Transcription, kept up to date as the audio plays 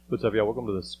What's up, y'all? Welcome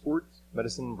to the Sports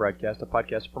Medicine Broadcast, a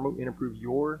podcast to promote and improve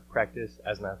your practice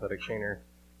as an athletic trainer.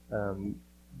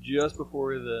 Just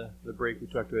before the break, we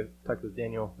talked with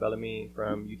Daniel Bellamy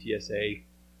from UTSA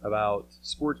about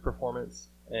sports performance,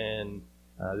 and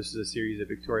this is a series that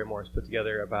Victoria Morris put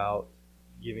together about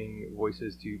giving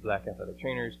voices to Black athletic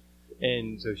trainers,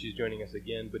 and so she's joining us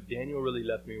again. But Daniel really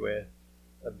left me with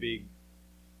a big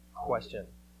question,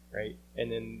 right?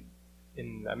 And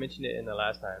I mentioned it in the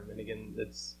last time, and again,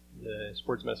 that's the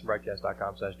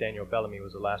sportsmedicinebroadcast.com/Daniel Bellamy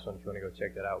was the last one if you want to go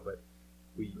check that out. But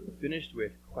we finished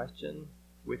with question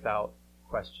without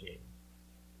questioning.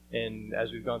 And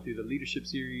as we've gone through the leadership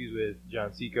series with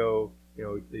John Seco,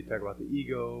 they talk about the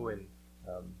ego and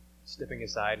stepping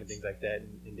aside and things like that.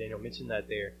 And Daniel mentioned that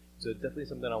there. So it's definitely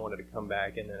something I wanted to come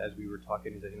back. And then as we were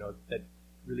talking, he said, that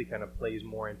really kind of plays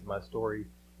more into my story.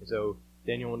 And so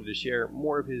Daniel wanted to share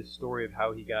more of his story of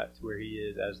how he got to where he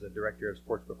is as the director of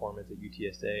sports performance at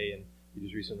UTSA, and he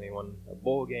just recently won a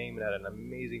bowl game and had an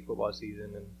amazing football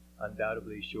season, and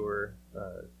undoubtedly sure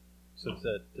to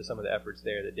some of the efforts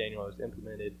there that Daniel has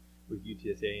implemented with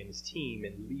UTSA and his team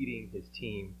and leading his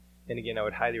team. And again, I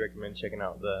would highly recommend checking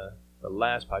out the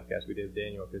last podcast we did with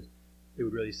Daniel, because it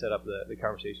would really set up the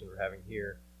conversation we're having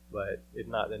here. But if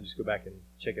not, then just go back and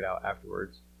check it out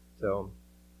afterwards. So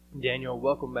Daniel,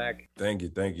 welcome back. Thank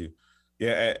you.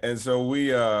 Yeah, and so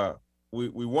we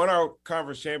won our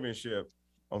conference championship.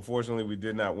 Unfortunately, we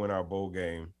did not win our bowl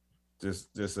game. Just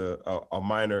a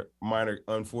minor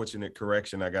unfortunate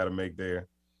correction I got to make there.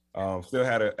 Still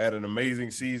had an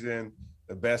amazing season,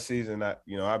 the best season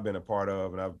I've been a part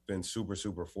of, and I've been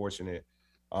super fortunate.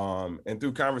 And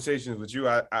through conversations with you,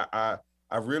 I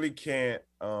really can't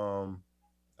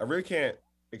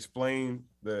explain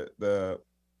the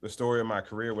story of my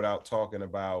career without talking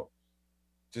about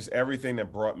just everything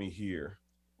that brought me here,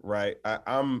 right?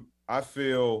 I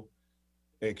feel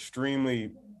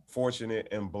extremely fortunate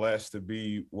and blessed to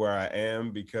be where I am,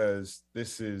 because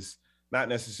this is not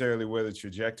necessarily where the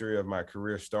trajectory of my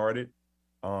career started,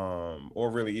 or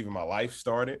really even my life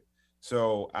started.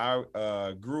 So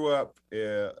I grew up,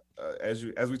 as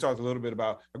we talked a little bit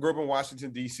about, I grew up in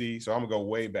Washington, D.C., so I'm going to go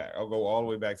way back. I'll go all the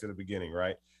way back to the beginning,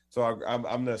 right? So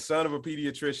I'm the son of a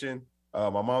pediatrician. My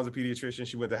mom's a pediatrician.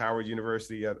 She went to Howard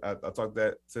University. I talked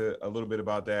a little bit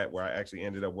about that, where I actually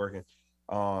ended up working.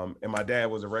 And my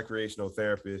dad was a recreational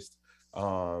therapist.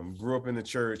 Grew up in the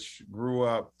church. Grew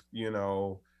up,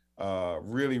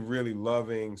 really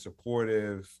loving,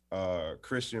 supportive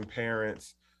Christian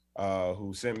parents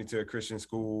who sent me to a Christian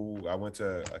school. I went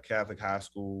to a Catholic high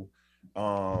school,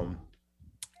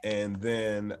 and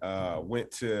then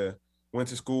went to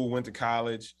school, went to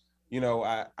college.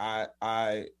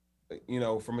 I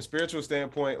from a spiritual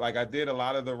standpoint, like, I did a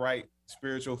lot of the right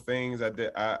spiritual things.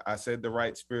 I said the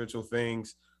right spiritual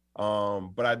things,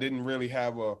 but I didn't really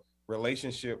have a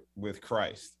relationship with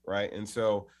Christ, right? And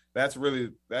so that's really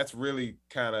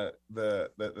kind of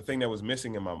the thing that was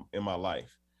missing in my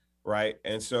life, right?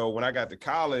 And so when I got to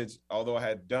college, although I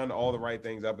had done all the right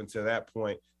things up until that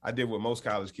point, I did what most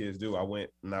college kids do. I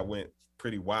went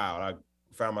pretty wild. I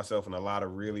found myself in a lot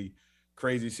of really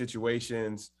crazy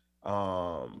situations,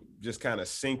 just kind of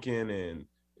sinking in,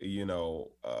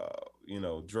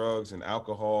 drugs and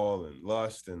alcohol and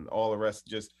lust and all the rest,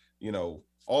 just,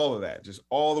 all of that, just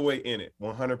all the way in it,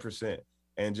 100%,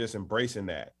 and just embracing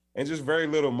that, and just very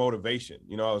little motivation.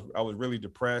 I was really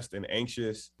depressed and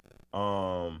anxious,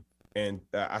 and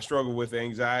I struggled with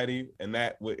anxiety, and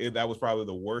that was probably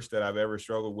the worst that I've ever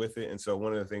struggled with it. And so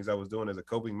one of the things I was doing as a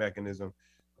coping mechanism,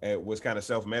 it was kind of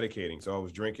self-medicating. So I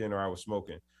was drinking or I was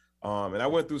smoking. And I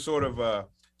went through sort of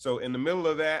so in the middle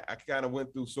of that, I kind of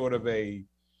went through sort of a,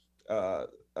 hey,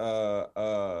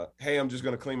 I'm just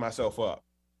going to clean myself up,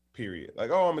 period.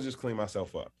 Like, oh, I'm gonna just clean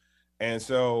myself up. And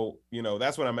so,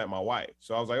 that's when I met my wife.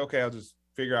 So I was like, okay, I'll just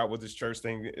figure out what this church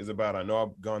thing is about. I know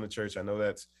I've gone to church. I know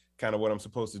that's kind of what I'm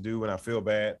supposed to do when I feel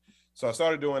bad. So I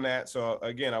started doing that. So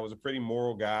again, I was a pretty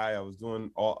moral guy. I was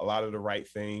doing a lot of the right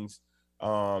things.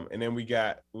 And then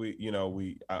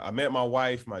I met my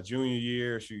wife my junior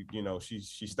year. She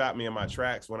stopped me in my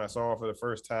tracks when I saw her for the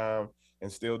first time,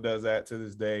 and still does that to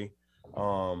this day.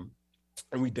 And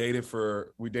we dated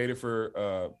for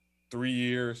 3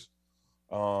 years.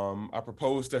 I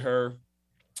proposed to her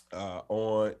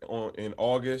in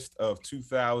August of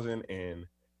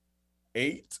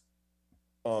 2008.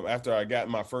 After I got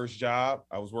my first job,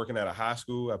 I was working at a high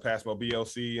school. I passed my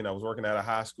BLC, and I was working at a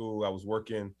high school. I was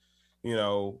working,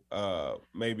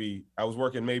 maybe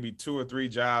 2 or 3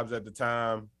 jobs at the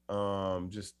time.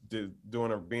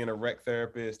 Being a rec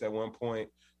therapist at one point,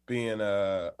 being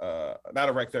not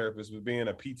a rec therapist, but being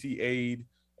a PT aide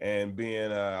and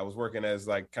being I was working as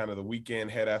like kind of the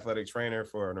weekend head athletic trainer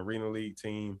for an arena league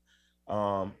team.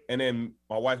 And then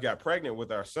my wife got pregnant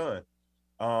with our son.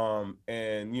 And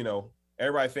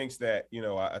everybody thinks that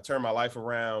I turned my life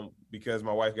around because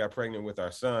my wife got pregnant with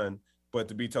our son. But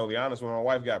to be totally honest, when my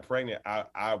wife got pregnant,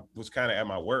 I was kind of at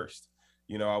my worst.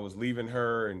 I was leaving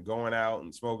her and going out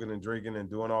and smoking and drinking and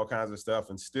doing all kinds of stuff,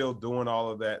 and still doing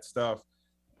all of that stuff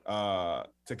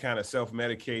to kind of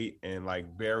self-medicate and like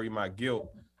bury my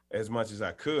guilt as much as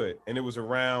I could. And it was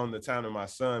around the time that my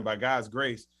son, by God's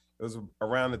grace, it was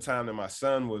around the time that my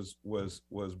son was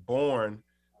born,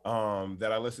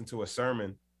 that I listened to a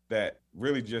sermon that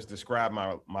really just described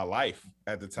my life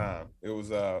at the time. It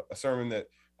was a sermon that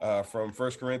from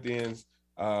First Corinthians,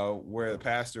 where the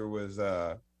pastor was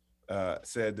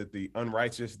said that the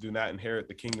unrighteous do not inherit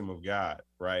the kingdom of God,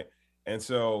 right? And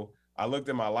so I looked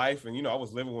at my life, and I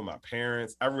was living with my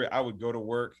parents. I would go to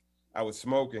work, I would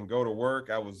smoke and go to work.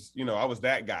 I was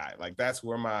that guy. Like that's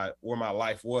where my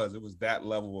life was. It was that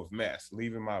level of mess.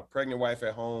 Leaving my pregnant wife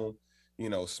at home,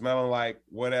 smelling like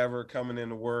whatever, coming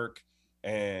into work,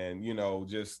 and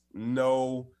just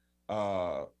no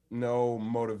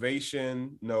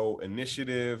motivation, no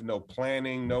initiative, no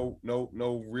planning, no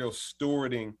real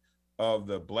stewarding of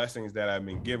the blessings that I've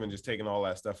been given, just taking all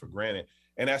that stuff for granted.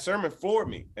 And that sermon floored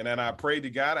me. And then I prayed to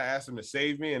God. I asked him to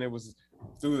save me. And it was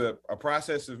through a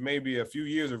process of maybe a few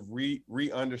years of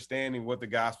re-understanding what the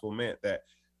gospel meant, that,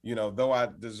 though I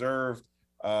deserved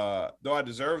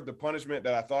the punishment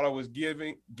that I thought I was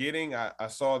getting, I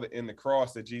saw that in the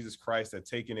cross that Jesus Christ had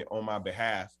taken it on my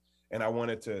behalf. And I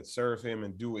wanted to serve him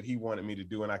and do what he wanted me to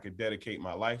do. And I could dedicate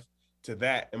my life to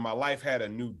that. And my life had a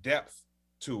new depth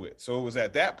to it. So it was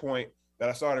at that point that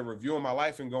I started reviewing my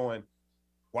life and going,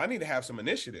 well, I need to have some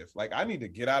initiative. Like I need to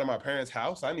get out of my parents'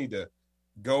 house. I need to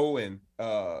go and,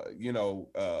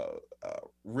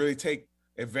 really take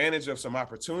advantage of some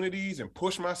opportunities and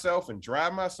push myself and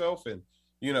drive myself and,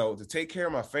 to take care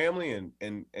of my family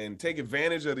and take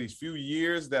advantage of these few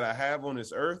years that I have on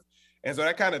this earth. And so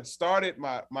that kind of started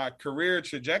my career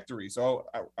trajectory. So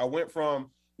I went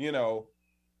from,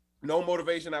 no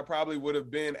motivation. I probably would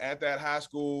have been at that high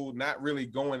school, not really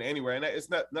going anywhere. And it's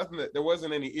nothing that there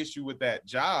wasn't any issue with that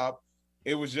job.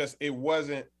 It was just,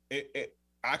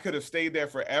 I could have stayed there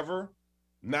forever,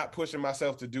 not pushing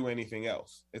myself to do anything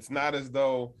else. It's not as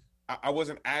though I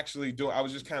wasn't actually I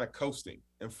was just kind of coasting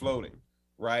and floating.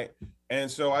 Right.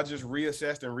 And so I just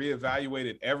reassessed and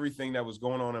reevaluated everything that was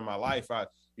going on in my life. I,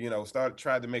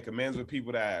 tried to make amends with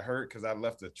people that I had hurt, because I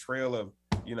left a trail of,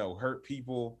 hurt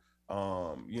people.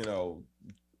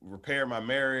 Repair my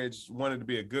marriage, wanted to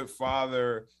be a good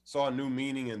father, saw a new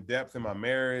meaning and depth in my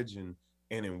marriage and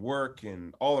in work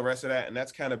and all the rest of that. And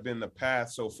that's kind of been the path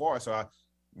so far. So I,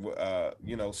 I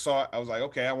was like,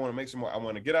 okay, I want to make some more. I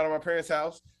want to get out of my parents'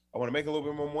 house. I want to make a little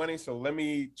bit more money. So let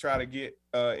me try to get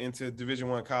into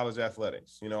Division I college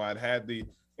athletics. I'd had the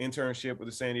internship with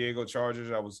the San Diego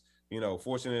Chargers. I was,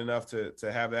 fortunate enough to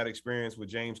have that experience with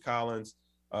James Collins,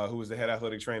 who was the head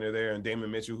athletic trainer there, and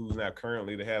Damon Mitchell, who's now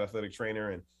currently the head athletic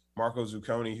trainer, and Marco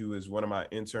Zucconi, who is one of my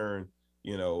intern,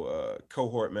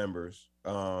 cohort members,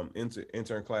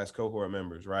 intern class cohort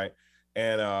members, right?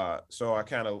 And so I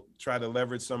kind of tried to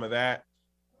leverage some of that.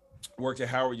 Worked at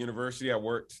Howard University. I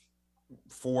worked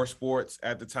 4 sports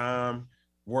at the time,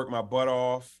 worked my butt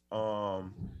off.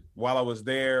 While I was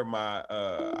there,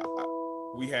 I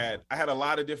had a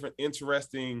lot of different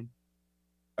interesting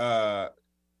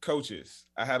coaches.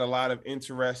 I had a lot of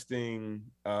interesting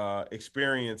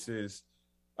experiences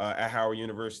at Howard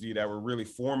University that were really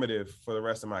formative for the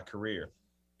rest of my career.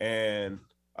 And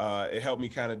it helped me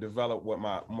kind of develop what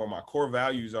my core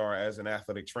values are as an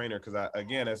athletic trainer. Because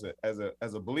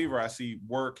as a believer, I see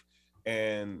work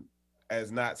and as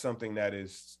not something that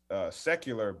is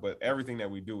secular, but everything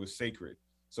that we do is sacred.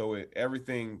 So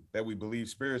everything that we believe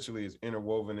spiritually is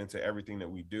interwoven into everything that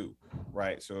we do,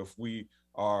 right? So if we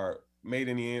are made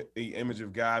in the image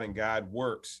of God and God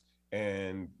works,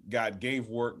 and God gave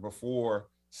work before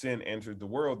sin entered the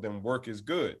world, then work is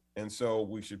good. And so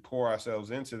we should pour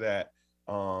ourselves into that,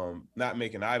 not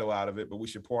make an idol out of it, but we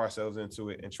should pour ourselves into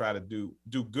it and try to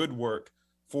do good work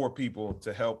for people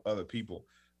to help other people.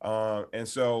 And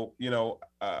so,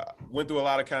 went through a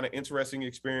lot of kind of interesting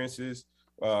experiences,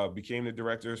 became the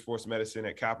director of sports medicine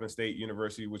at Coppin State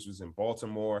University, which was in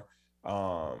Baltimore.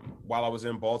 While I was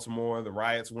in Baltimore, the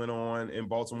riots went on in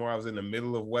Baltimore. I was in the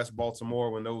middle of West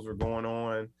Baltimore when those were going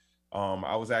on.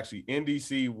 I was actually in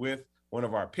DC with one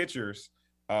of our pitchers,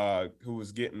 who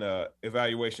was getting a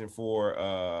evaluation for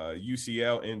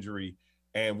UCL injury.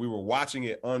 And we were watching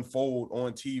it unfold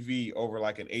on TV over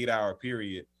like an 8-hour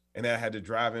period. And then I had to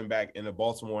drive him back into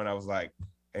Baltimore. And I was like,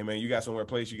 hey man, you got somewhere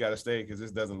place you got to stay, because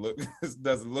this doesn't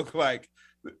look like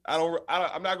I'm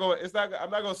not going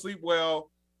to sleep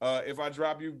well if I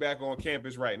drop you back on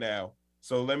campus right now.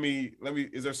 So let me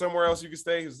is there somewhere else you can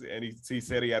stay? And he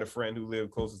said he had a friend who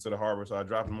lived closer to the harbor, so I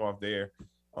dropped him off there.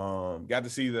 Got to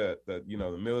see the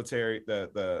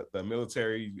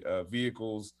military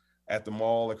vehicles at the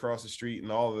mall across the street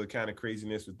and all of the kind of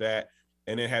craziness with that,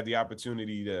 and then had the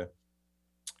opportunity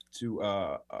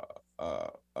to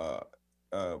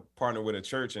partner with a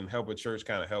church and help a church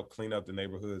kind of help clean up the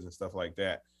neighborhoods and stuff like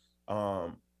that.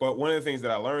 But one of the things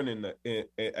that I learned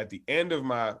at the end of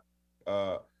my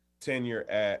tenure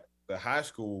at the high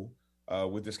school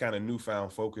with this kind of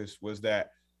newfound focus was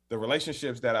that the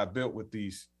relationships that I built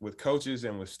with coaches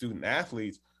and with student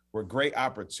athletes were great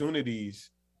opportunities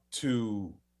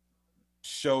to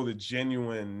show the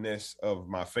genuineness of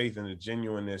my faith and the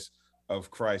genuineness of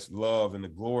Christ's love and the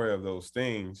glory of those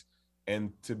things,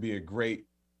 and to be a great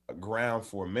ground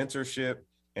for mentorship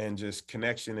and just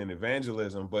connection and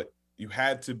evangelism. But you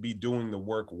had to be doing the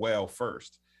work well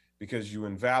first, because you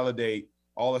invalidate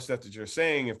all the stuff that you're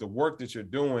saying if the work that you're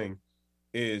doing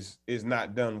is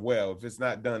not done well, if it's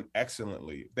not done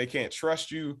excellently. If they can't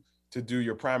trust you to do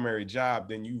your primary job,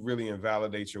 then you really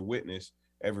invalidate your witness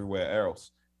everywhere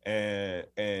else. And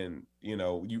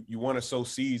you want to sow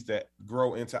seeds that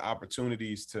grow into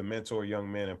opportunities to mentor young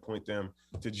men and point them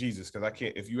to Jesus. Because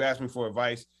if you ask me for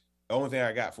advice, the only thing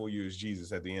I got for you is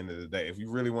Jesus at the end of the day. If you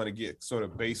really want to get sort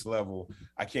of base level,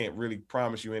 I can't really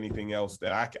promise you anything else.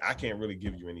 That I can't really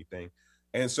give you anything.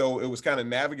 And so it was kind of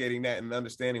navigating that and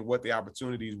understanding what the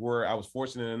opportunities were. I was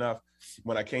fortunate enough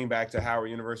when I came back to Howard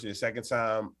University a second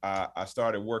time, I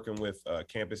started working with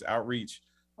Campus Outreach,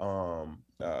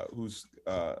 who's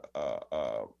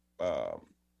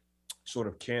sort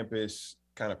of campus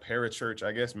kind of parachurch,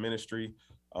 I guess, ministry,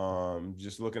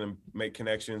 just looking to make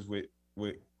connections with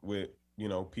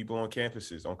people on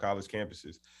campuses, on college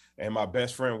campuses. And my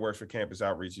best friend works for Campus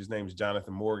Outreach. His name is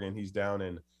Jonathan Morgan. He's down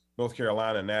in North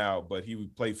Carolina now, but he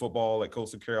played football at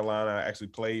Coastal Carolina. I actually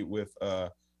played with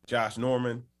Josh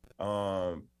Norman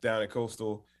down at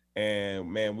Coastal. And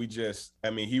man,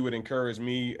 he would encourage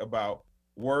me about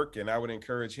work and I would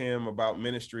encourage him about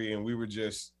ministry. And we were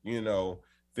just,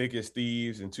 thick as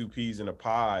thieves and two peas in a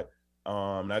pod.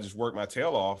 And I just worked my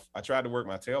tail off. I tried to work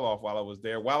my tail off while I was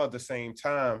there, while at the same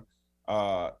time,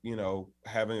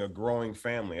 having a growing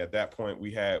family. At that point,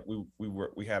 we had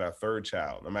our third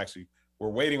child. We're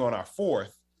waiting on our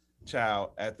fourth child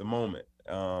at the moment.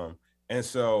 And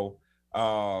so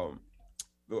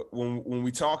when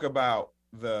we talk about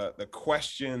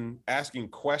the asking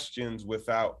questions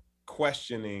without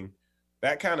questioning,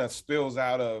 that kind of spills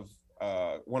out of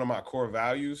one of my core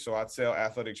values. So I tell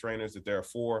athletic trainers that there are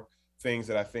 4 things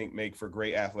that I think make for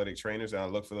great athletic trainers, and I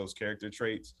look for those character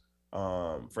traits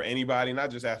for anybody, not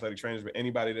just athletic trainers, but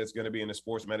anybody that's going to be in the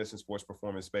sports medicine, sports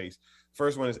performance space.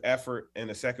 First one is effort, and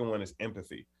the second one is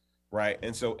empathy, right?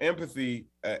 And so empathy,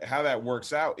 how that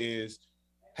works out is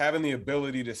having the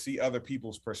ability to see other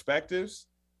people's perspectives,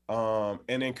 and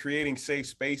then creating safe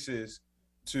spaces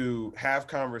to have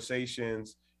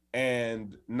conversations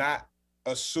and not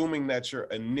assuming that your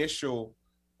initial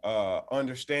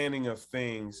understanding of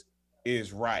things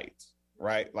is right?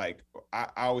 Like I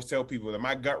always tell people that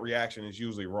my gut reaction is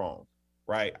usually wrong,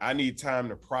 right? I need time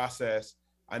to process.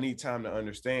 I need time to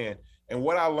understand. And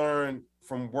what I learned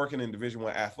from working in Division I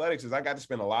athletics is I got to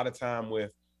spend a lot of time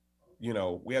with,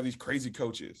 we have these crazy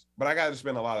coaches, but I got to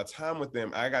spend a lot of time with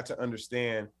them. I got to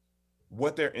understand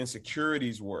what their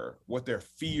insecurities were, what their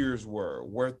fears were,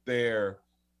 what their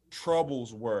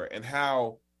troubles were, and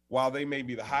how, while they may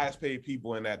be the highest paid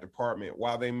people in that department,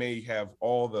 while they may have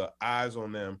all the eyes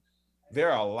on them, there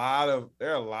are a lot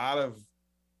of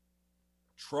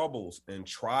troubles and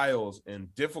trials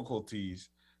and difficulties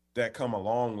that come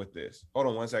along with this. Hold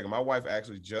on one second. My wife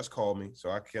actually just called me,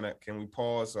 so can we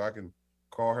pause so I can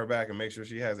call her back and make sure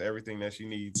she has everything that she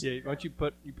needs? Yeah, why don't you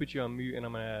put you on mute, and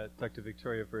I'm gonna talk to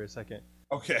Victoria for a second.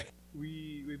 Okay.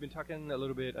 We've been talking a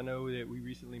little bit. I know that we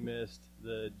recently missed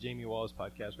the Jamie Walls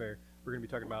podcast where we're going to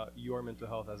be talking about your mental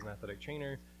health as an athletic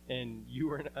trainer, and you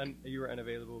were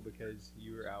unavailable because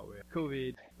you were out with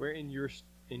COVID. Where in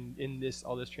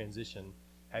all this transition,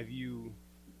 have you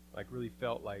really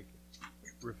felt like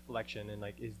reflection and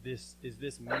is this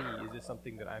me? Is this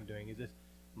something that I'm doing? Is this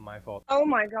my fault? Oh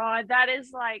my God, that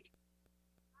is hits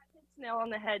nail on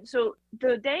the head. So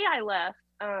the day I left,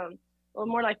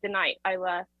 more like the night I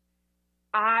left,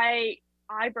 I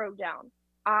broke down.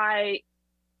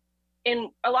 And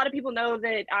a lot of people know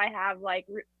that I have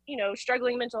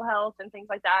struggling mental health and things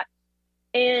like that.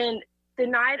 And the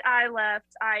night I left,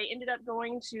 I ended up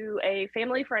going to a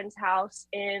family friend's house,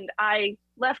 and I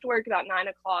left work about 9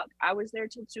 o'clock. I was there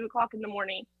till 2 o'clock in the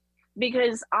morning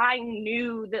because I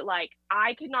knew that like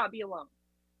I could not be alone.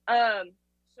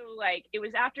 So like it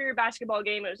was after a basketball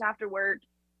game, it was after work,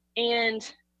 and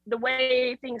the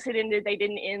way things had ended, they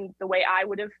didn't end the way I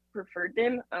would have preferred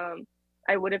them.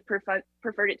 I would have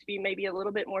preferred it to be maybe a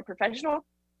little bit more professional.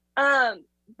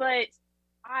 But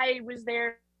I was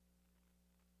there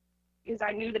because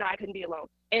I knew that I couldn't be alone.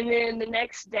 And then the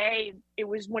next day, it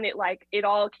was when it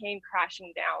all came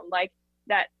crashing down. Like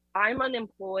that I'm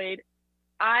unemployed.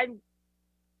 I'm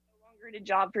no longer at a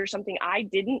job for something I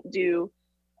didn't do.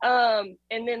 And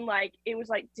then like it was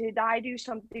like, did I do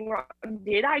something wrong?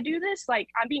 Did I do this? Like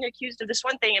I'm being accused of this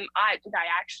one thing, and did I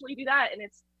actually do that? And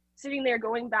it's sitting there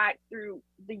going back through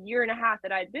the year and a half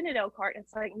that I'd been at Elkhart, and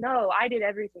it's like, no, I did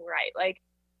everything right. Like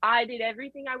I did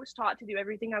everything I was taught to do,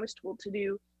 everything I was told to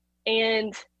do,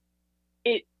 and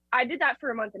I did that for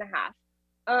a month and a half.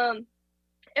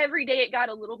 Every day it got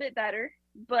a little bit better,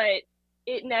 but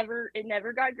it never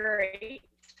got great.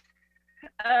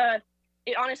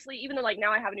 It honestly, even though like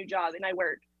now I have a new job and I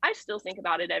work, I still think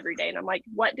about it every day, and I'm like,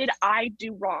 what did I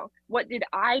do wrong? What did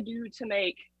I do to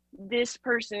make this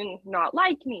person not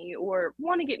like me or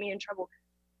want to get me in trouble?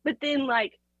 But then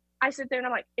like I sit there and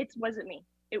I'm like, it wasn't me.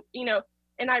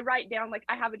 And I write down, like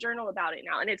I have a journal about it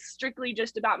now, and it's strictly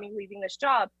just about me leaving this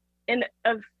job and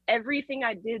of everything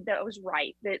I did that was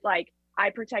right, that like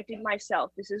I protected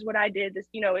myself. This is what I did. This,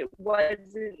 it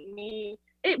wasn't me.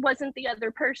 It wasn't the other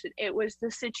person. It was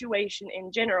the situation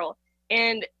in general.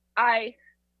 And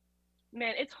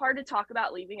it's hard to talk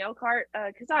about leaving Elkhart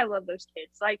because I love those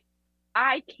kids. Like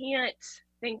I can't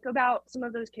think about some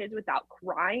of those kids without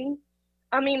crying.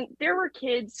 I mean, there were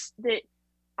kids that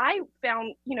I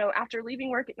found, after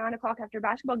leaving work at 9 o'clock after a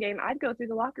basketball game, I'd go through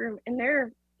the locker room and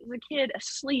there was a kid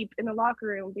asleep in the locker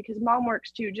room because mom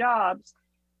works 2 jobs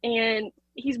and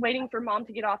he's waiting for mom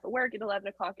to get off of work at 11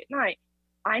 o'clock at night.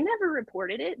 I never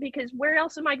reported it because where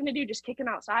else am I going to do? Just kick him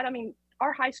outside? I mean,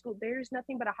 our high school, there's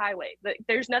nothing but a highway.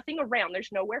 There's nothing around.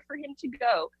 There's nowhere for him to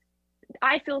go.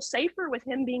 I feel safer with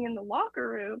him being in the locker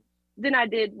room than I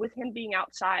did with him being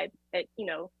outside at,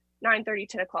 9:30,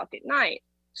 10 o'clock at night.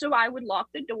 So I would lock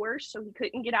the doors so he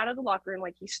couldn't get out of the locker room.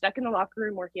 Like he's stuck in the locker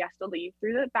room where he has to leave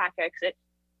through the back exit.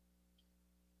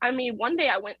 I mean, one day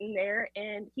I went in there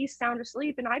and he's sound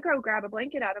asleep, and I go grab a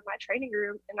blanket out of my training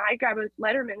room and I grab a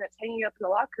Letterman that's hanging up in the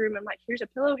locker room. I'm like, here's a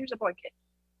pillow, here's a blanket.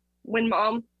 When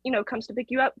mom, comes to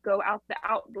pick you up, go out the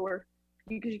outdoor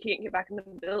because you can't get back in the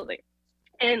building.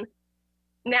 And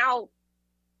now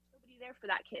nobody there for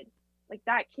that kid. Like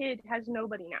that kid has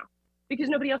nobody now because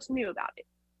nobody else knew about it.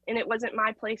 And it wasn't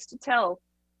my place to tell,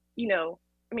 he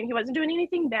wasn't doing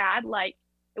anything bad. Like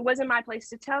it wasn't my place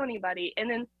to tell anybody. And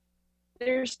then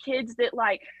there's kids that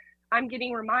like, I'm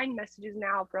getting remind messages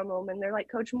now from them. And they're like,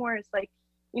 Coach Morris, like,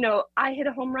 I hit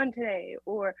a home run today,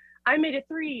 or I made a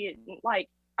 3. And, like,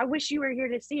 I wish you were here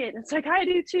to see it. And it's like, I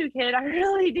do too, kid. I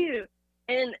really do.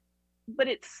 But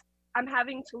I'm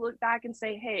having to look back and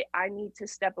say, hey, I need to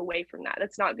step away from that.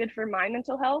 That's not good for my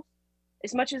mental health.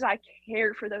 As much as I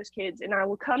care for those kids, and I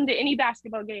will come to any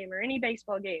basketball game or any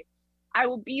baseball game, I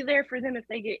will be there for them if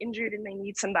they get injured and they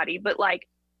need somebody. But like,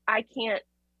 I can't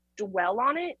dwell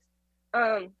on it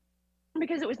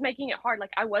because it was making it hard.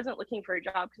 Like I wasn't looking for a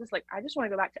job because it's like, I just want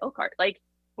to go back to Elkhart. Like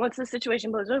once the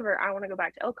situation blows over, I want to go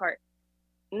back to Elkhart.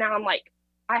 Now I'm like,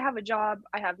 I have a job,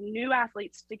 I have new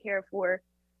athletes to care for,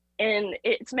 and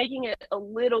it's making it a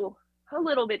little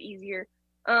bit easier.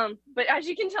 But as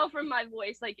you can tell from my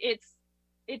voice, like it's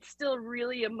still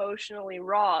really emotionally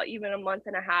raw, even a month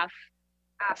and a half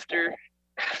after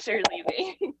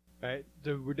leaving. All right,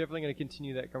 so we're definitely going to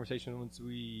continue that conversation once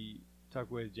we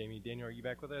talk with Jamie. Daniel, are you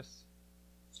back with us?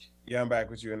 Yeah, I'm back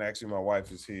with you. And actually, my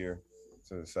wife is here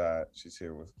to the side. She's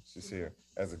here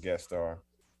as a guest star.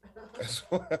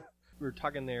 We were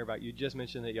talking there about, you just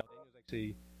mentioned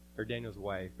that Daniel's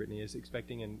wife, Brittany, is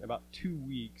expecting in about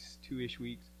 2-ish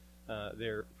weeks,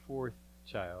 their 4th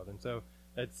child. And so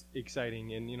that's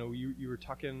exciting. And, you were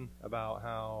talking about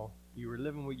how you were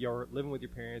living with your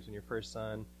parents and your first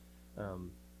son.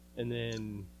 And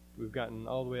then we've gotten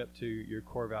all the way up to your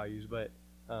core values, but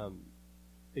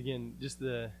again, just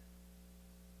the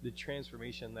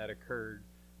transformation that occurred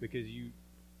because you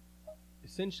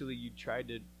tried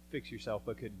to fix yourself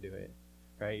but couldn't do it,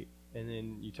 right? And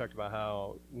then you talked about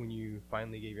how when you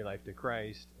finally gave your life to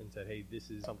Christ and said, hey, this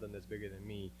is something that's bigger than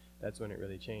me, that's when it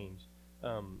really changed.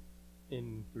 And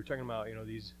we were talking about,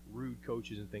 these rude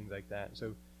coaches and things like that.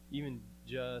 So even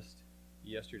just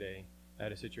yesterday, I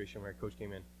had a situation where a coach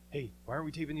came in, hey, why aren't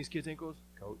we taping these kids' ankles?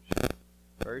 Coach,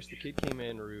 First, the kid came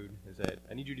in rude and said,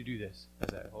 "I need you to do this." I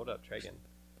said, "Hold up, try again."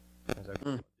 I was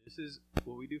like, "This is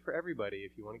what we do for everybody.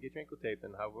 If you want to get your ankle taped,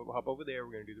 then hop over there.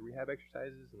 We're gonna do the rehab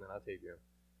exercises, and then I'll tape you."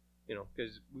 You know,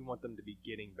 because we want them to be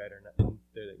getting better. And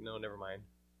they're like, "No, never mind."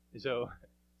 And so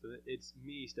it's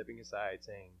me stepping aside,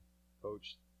 saying,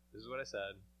 "Coach, this is what I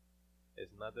said.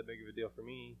 It's not that big of a deal for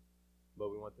me, but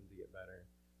we want them to get better.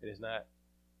 And it's not,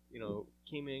 you know,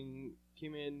 came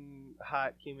in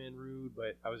hot, came in rude,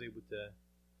 but I was able to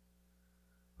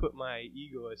put my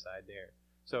ego aside there."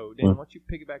 So, Dan, why don't you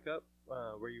pick it back up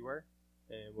where you were,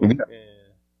 and when you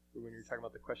were talking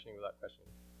about the questioning without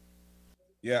questioning.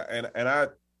 Yeah, and I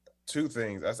two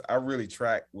things. I really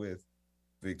track with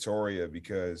Victoria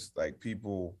because like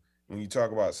people, when you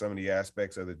talk about some of the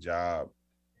aspects of the job,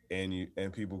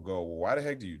 and people go, "Well, why the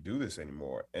heck do you do this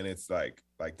anymore?" And it's like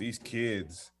these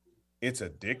kids, it's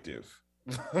addictive.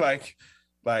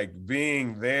 like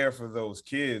being there for those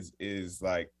kids is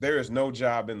like, there is no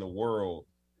job in the world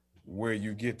where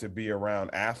you get to be around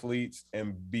athletes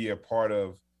and be a part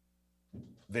of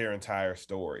their entire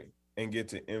story and get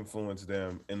to influence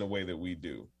them in the way that we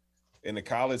do. In the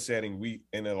college setting, we,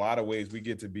 in a lot of ways, we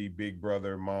get to be big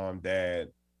brother, mom,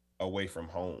 dad away from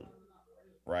home,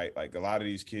 right? Like a lot of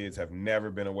these kids have never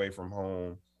been away from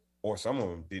home, or some of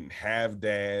them didn't have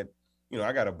dad. You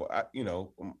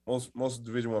know, most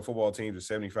Division I football teams are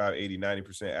 75, 80,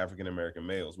 90% African-American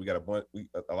males. We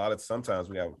got sometimes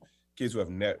we have kids who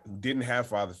who didn't have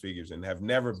father figures and have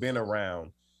never been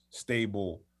around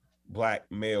stable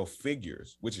Black male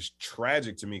figures, which is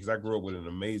tragic to me because I grew up with an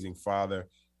amazing father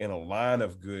and a line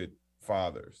of good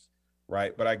fathers,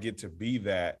 right? But I get to be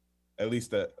that, at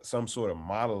least some sort of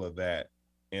model of that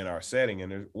in our setting.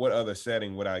 And what other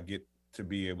setting would I get to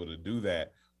be able to do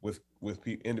that with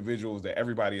individuals that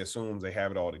everybody assumes they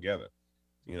have it all together?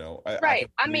 You know, I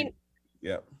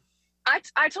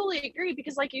totally agree,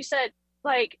 because like you said,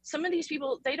 like some of these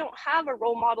people, they don't have a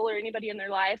role model or anybody in their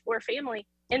life or family,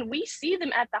 and we see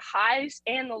them at the highs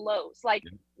and the lows. Like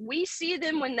we see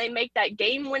them when they make that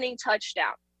game-winning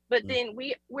touchdown, but then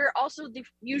we're also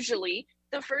usually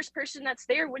the first person that's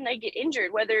there when they get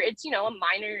injured, whether it's, you know, a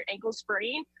minor ankle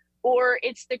sprain or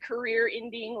it's the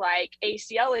career-ending like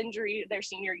ACL injury their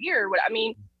senior year. I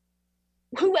mean,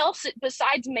 who else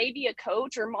besides maybe a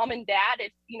coach or mom and dad,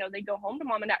 if, you know, they go home to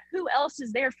mom and dad, who else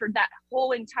is there for that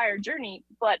whole entire journey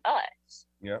but us?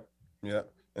 Yeah.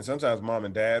 And sometimes mom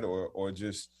and dad or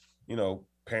just, you know,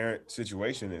 parent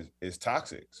situation is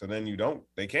toxic. So then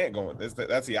they can't go in.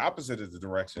 That's the opposite of the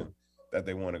direction that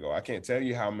they want to go. I can't tell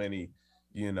you how many,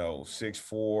 you know,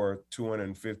 6'4",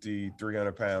 250,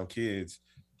 300-pound kids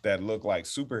that look like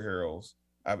superheroes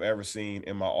I've ever seen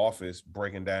in my office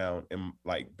breaking down in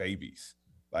like babies,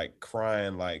 like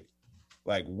crying, like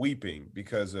weeping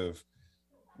because of,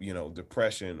 you know,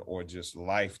 depression or just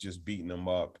life just beating them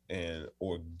up,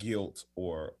 or guilt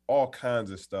or all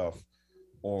kinds of stuff,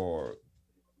 or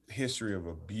history of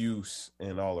abuse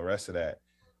and all the rest of that.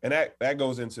 And that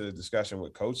goes into the discussion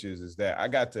with coaches, is that I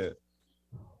got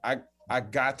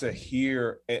to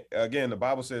hear, again, the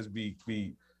Bible says be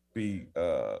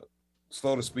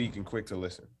slow to speak and quick to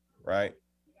listen, right?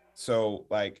 So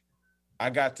like I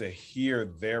got to hear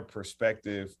their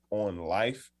perspective on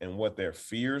life and what their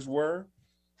fears were.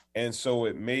 And so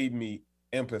it made me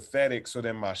empathetic, so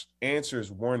that my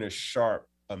answers weren't as sharp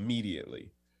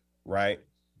immediately, right?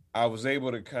 I was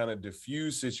able to kind of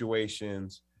diffuse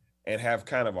situations and have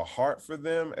kind of a heart for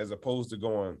them, as opposed to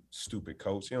going, "Stupid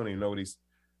coach, you don't even know what he's..."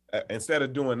 Instead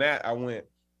of doing that, I went,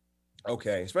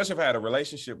 okay, especially if I had a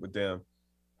relationship with them,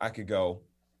 I could go,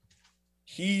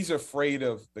 he's afraid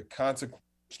of the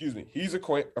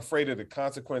afraid of the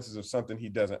consequences of something he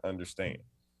doesn't understand,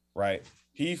 right?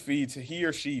 He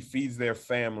or she feeds their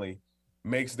family,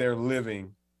 makes their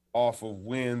living off of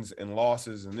wins and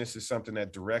losses, and this is something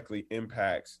that directly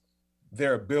impacts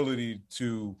their ability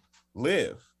to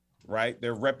live, right?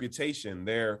 Their reputation,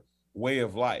 their way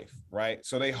of life, right?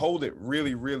 So they hold it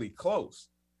really, really close.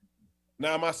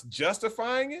 Now, am I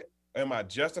justifying it? Am I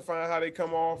justifying how they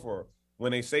come off, or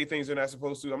when they say things they're not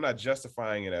supposed to? I'm not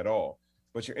justifying it at all.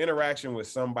 But your interaction with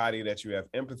somebody that you have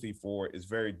empathy for is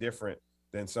very different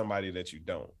than somebody that you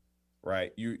don't,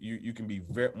 right? You can be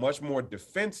much more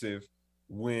defensive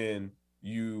when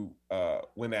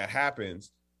that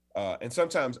happens, and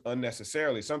sometimes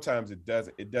unnecessarily. Sometimes it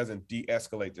doesn't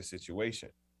de-escalate the situation,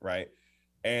 right?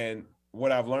 And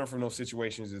what I've learned from those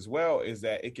situations as well is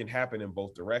that it can happen in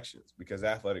both directions, because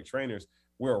athletic trainers,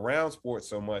 we're around sports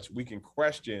so much, we can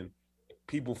question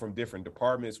people from different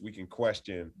departments. We can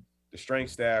question the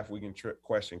strength staff. We can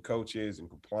question coaches and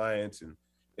compliance and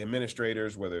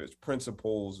administrators, whether it's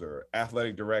principals or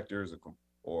athletic directors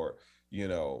or you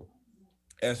know,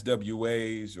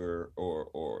 SWAs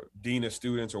or dean of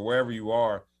students or wherever you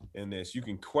are in this, you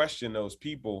can question those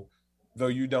people, though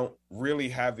you don't really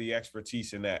have the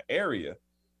expertise in that area.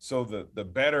 So the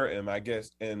better, and I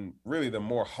guess, and really the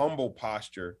more humble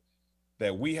posture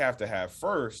that we have to have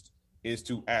first is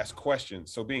to ask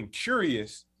questions. So being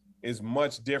curious is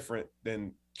much different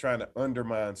than trying to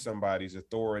undermine somebody's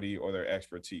authority or their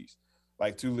expertise.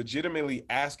 Like, to legitimately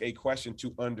ask a question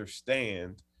to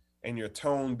understand, and your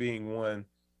tone being one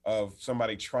of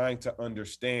somebody trying to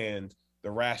understand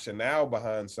the rationale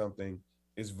behind something,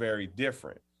 is very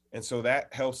different. And so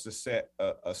that helps to set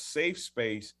a safe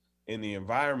space in the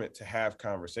environment to have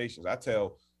conversations. I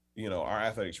tell, our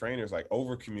athletic trainers, like,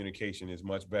 over communication is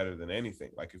much better than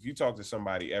anything. Like, if you talk to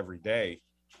somebody every day,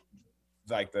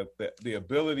 like the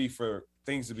ability for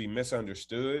things to be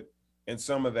misunderstood, and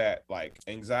some of that, like,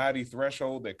 anxiety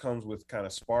threshold that comes with kind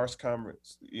of sparse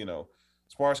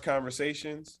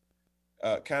conversations,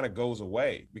 kind of goes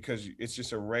away, because it's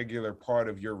just a regular part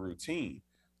of your routine.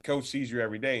 Coach sees you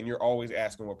every day, and you're always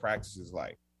asking what practice is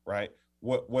like, right?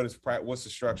 What's the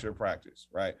structure of practice,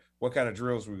 right? What kind of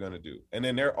drills we're going to do? And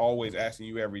then they're always asking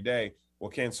you every day, well,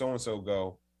 can so and so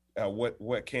go?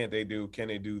 What can't they do? Can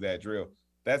they do that drill?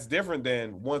 That's different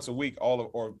than once a week,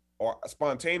 or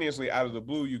spontaneously out of the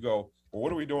blue, you go, well,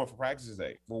 what are we doing for practice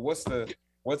today? Well, what are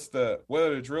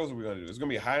the drills we're going to do? It's going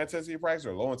to be a high intensity practice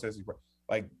or low intensity practice?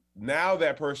 Like, now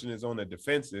that person is on the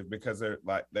defensive, because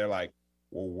they're like,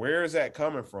 well, where is that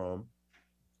coming from?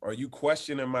 Are you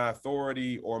questioning my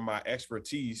authority or my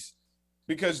expertise?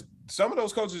 Because some of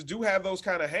those coaches do have those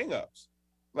kind of hangups.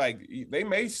 Like, they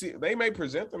may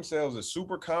present themselves as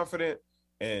super confident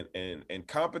and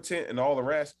competent and all the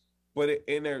rest, but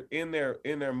in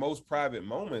their most private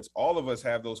moments, all of us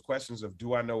have those questions of,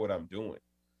 do I know what I'm doing?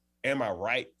 Am I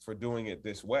right for doing it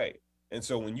this way? And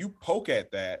so when you poke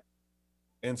at that,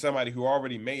 and somebody who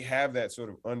already may have that sort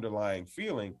of underlying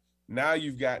feeling, now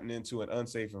you've gotten into an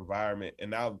unsafe environment,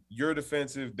 and now you're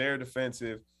defensive, they're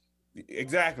defensive.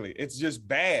 Exactly. It's just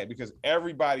bad because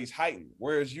everybody's heightened.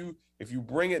 Whereas if you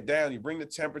bring it down, you bring the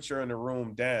temperature in the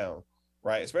room down,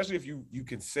 right? Especially if you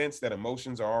can sense that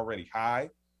emotions are already high,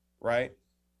 right?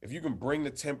 If you can bring the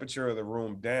temperature of the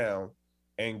room down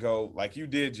and go like you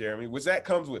did, Jeremy, which that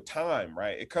comes with time,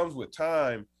 right? It comes with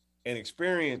time and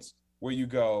experience, where you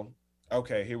go,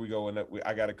 okay, here we go. And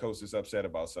I got a coach that's upset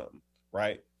about something,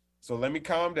 right? So let me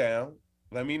calm down.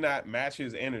 Let me not match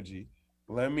his energy.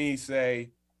 Let me say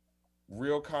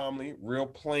real calmly, real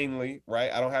plainly,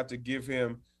 right? I don't have to give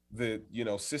him the,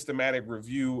 systematic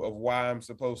review of why I'm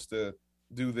supposed to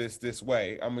do this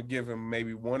way. I'm going to give him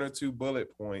maybe 1 or 2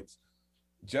 bullet points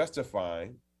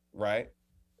justifying, right,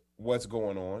 what's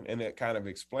going on, and then kind of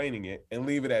explaining it, and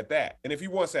leave it at that. And if he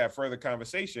wants to have further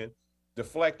conversation,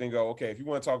 deflect and go, okay, if you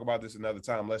want to talk about this another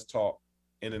time, let's talk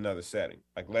in another setting.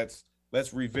 Like, let's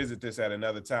revisit this at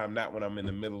another time, not when I'm in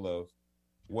the middle of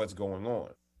what's going on,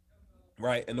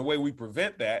 right? And the way we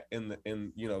prevent that in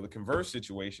the converse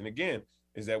situation, again,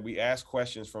 is that we ask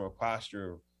questions from a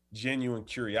posture of genuine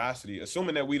curiosity,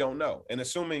 assuming that we don't know, and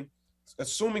assuming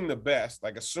the best,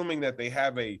 like assuming that they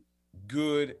have a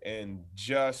good and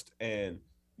just and,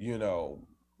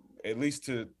 at least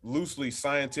to loosely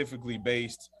scientifically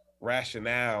based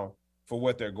rationale for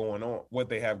what they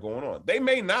have going on. They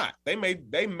may not. They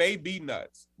may be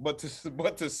nuts. But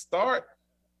to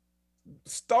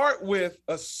start with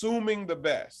assuming the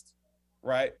best,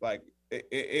 right? Like,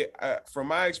 from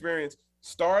my experience,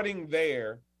 starting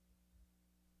there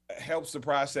helps the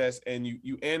process, and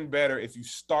you end better if you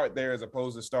start there as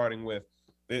opposed to starting with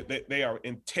they are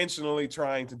intentionally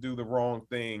trying to do the wrong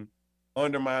thing,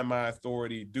 undermine my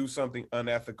authority, do something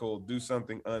unethical, do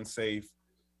something unsafe.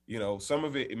 Some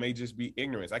of it may just be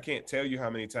ignorance. I can't tell you how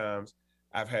many times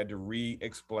I've had to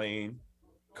re-explain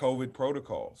COVID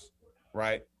protocols,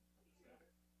 right?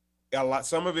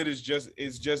 Some of it is just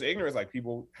ignorance. Like,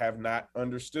 people have not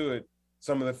understood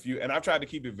some of the few, and I've tried to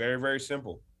keep it very, very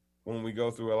simple when we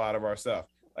go through a lot of our stuff.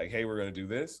 Like, hey, we're going to do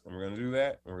this, and we're going to do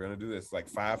that, and we're going to do this. Like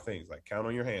 5 things, like count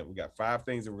on your hand. We got 5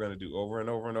 things that we're going to do over and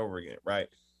over and over again, right?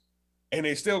 And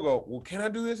they still go, well, can I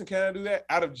do this and can I do that?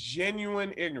 Out of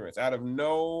genuine ignorance, out of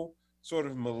no sort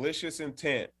of malicious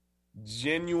intent,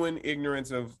 genuine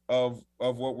ignorance of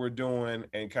what we're doing,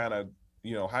 and kind of,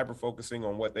 hyper focusing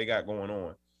on what they got going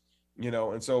on,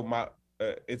 And so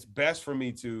it's best for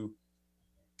me to,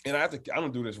 and I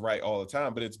don't do this right all the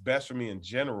time, but it's best for me in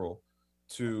general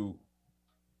to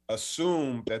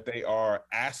assume that they are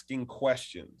asking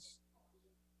questions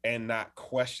and not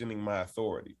questioning my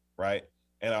authority, right?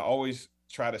 And I always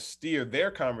try to steer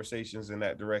their conversations in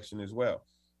that direction as well.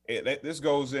 this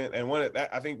goes in, and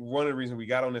I think one of the reasons we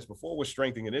got on this before was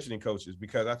strength and conditioning coaches,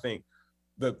 because I think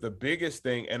the biggest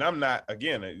thing, and I'm not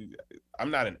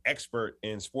an expert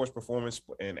in sports performance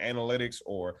and analytics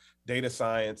or data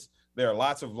science. There are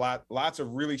lots of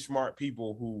really smart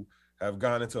people who have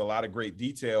gone into a lot of great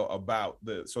detail about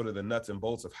the sort of the nuts and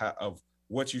bolts of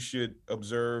what you should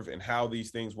observe and how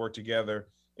these things work together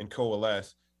and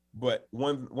coalesce. But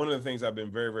one of the things I've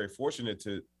been very, very fortunate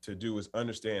to do is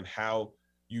understand how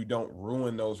you don't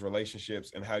ruin those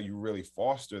relationships and how you really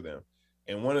foster them.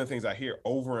 And one of the things I hear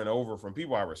over and over from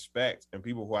people I respect and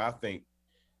people who I think,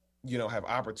 have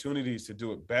opportunities to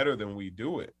do it better than we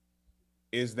do it,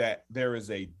 is that there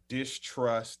is a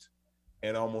distrust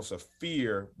and almost a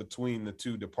fear between the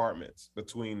two departments,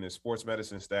 between the sports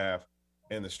medicine staff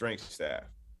and the strength staff.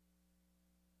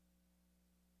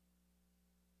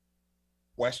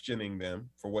 Questioning them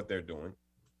for what they're doing.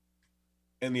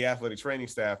 And the athletic training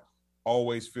staff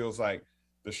always feels like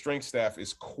the strength staff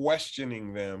is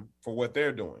questioning them for what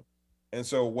they're doing. And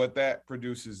so what that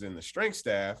produces in the strength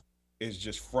staff is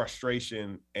just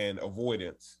frustration and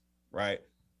avoidance, right?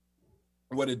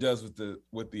 What it does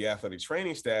with the athletic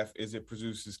training staff is it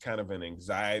produces kind of an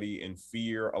anxiety and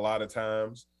fear a lot of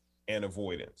times, and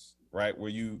avoidance, right?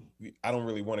 Where I don't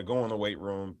really want to go in the weight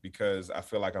room because I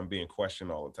feel like I'm being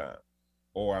questioned all the time,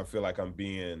 or I feel like I'm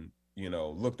being,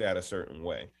 looked at a certain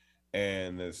way.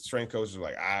 And the strength coaches are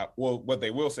like, what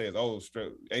they will say is,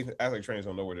 athletic trainers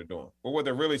don't know what they're doing. But what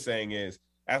they're really saying is,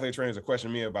 athletic trainers are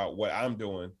questioning me about what I'm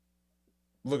doing.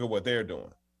 Look at what they're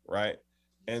doing, right?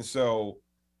 And so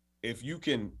if you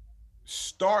can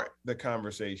start the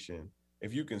conversation,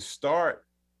 if you can start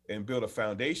and build a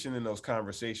foundation in those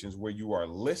conversations where you are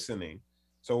listening,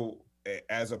 so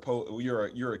as opposed,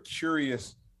 you're a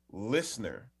curious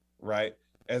listener, right?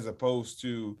 As opposed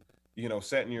to,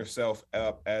 setting yourself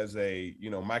up as a,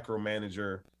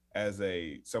 micromanager, as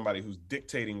somebody who's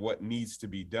dictating what needs to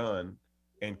be done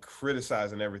and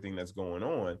criticizing everything that's going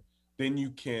on, then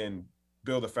you can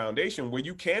build a foundation where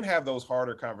you can have those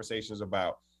harder conversations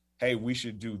about, hey, we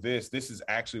should do this. This is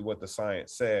actually what the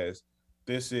science says.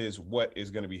 This is what is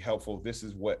going to be helpful. This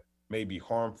is what may be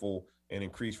harmful and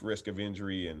increased risk of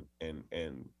injury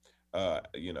and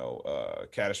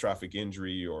catastrophic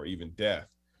injury or even death,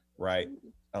 right?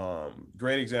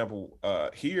 Great example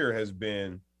here has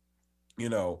been,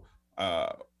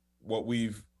 what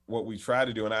we tried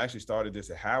to do, and I actually started this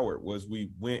at Howard, was we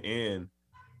went in,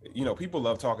 people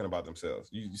love talking about themselves.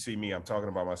 You see me, I'm talking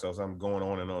about myself, so I'm going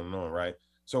on and on and on, right?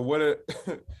 So one of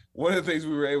the things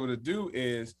we were able to do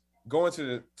is go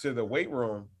into the weight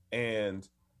room and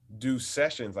do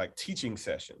sessions, like teaching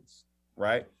sessions,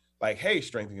 right? Like, hey,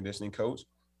 strength and conditioning coach,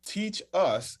 teach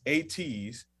us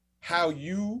ATs how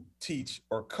you teach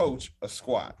or coach a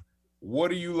squat.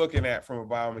 What are you looking at from a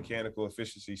biomechanical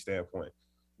efficiency standpoint?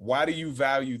 Why do you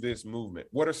value this movement?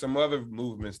 What are some other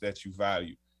movements that you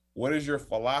value? What is your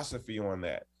philosophy on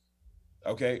that?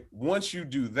 Okay, once you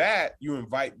do that, you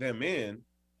invite them in.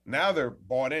 Now they're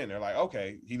bought in. They're like,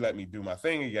 okay, he let me do my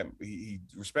thing. He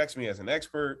respects me as an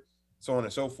expert, so on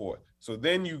and so forth. So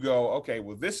then you go, okay,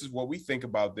 well, this is what we think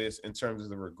about this in terms of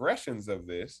the regressions of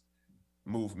this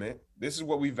movement. This is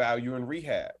what we value in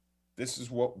rehab. This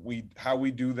is how we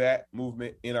do that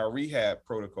movement in our rehab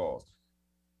protocols.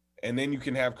 And then you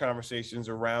can have conversations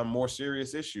around more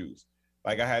serious issues.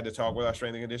 Like I had to talk with our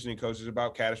strength and conditioning coaches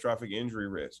about catastrophic injury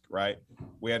risk, right?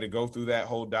 We had to go through that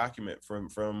whole document from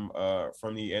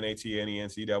the NAT and the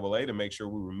NCAA to make sure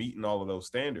we were meeting all of those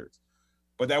standards.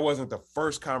 But that wasn't the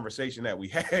first conversation that we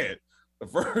had. The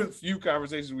first few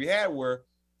conversations we had were,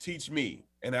 teach me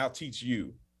and I'll teach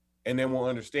you. And then we'll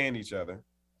understand each other.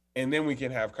 And then we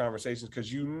can have conversations,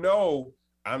 because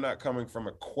I'm not coming from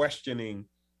a questioning,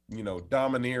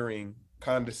 domineering,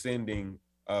 condescending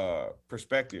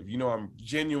perspective. I'm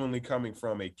genuinely coming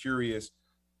from a curious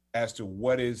as to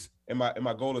what is, and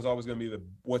my goal is always going to be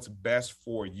what's best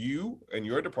for you and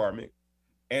your department,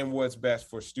 and what's best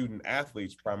for student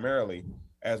athletes primarily,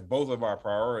 as both of our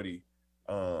priority.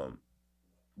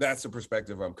 That's the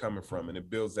perspective I'm coming from, and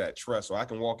it builds that trust. So I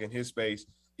can walk in his space,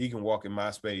 he can walk in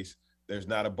my space. There's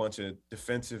not a bunch of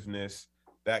defensiveness,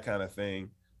 that kind of thing.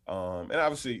 And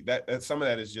obviously that some of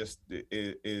that is just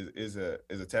is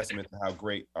a testament to how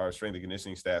great our strength and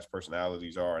conditioning staff's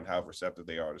personalities are and how receptive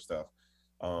they are to stuff.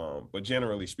 But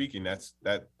generally speaking, that's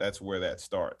where that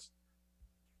starts.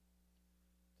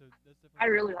 So that's I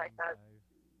really like that. I've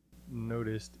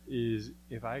noticed is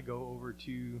if I go over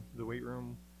to the weight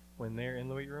room when they're in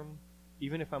the weight room,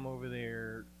 even if I'm over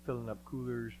there filling up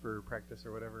coolers for practice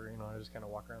or whatever, I just kind of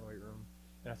walk around the weight room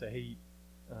and I say, hey,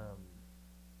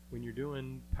 when you're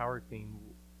doing power clean,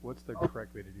 what's the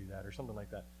correct way to do that, or something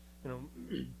like that. you know,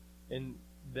 and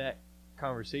that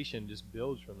conversation just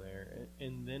builds from there,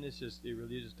 and then it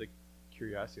really is just a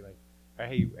curiosity. Like,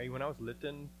 hey, when I was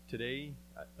lifting today,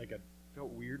 I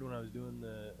felt weird when I was doing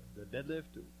the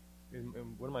deadlift. And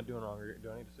what am I doing wrong?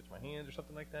 Do I need to switch my hands or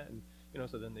something like that? And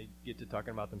so then they get to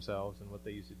talking about themselves and what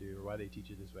they used to do or why they teach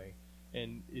it this way.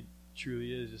 And it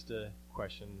truly is just a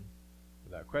question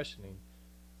without questioning.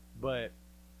 But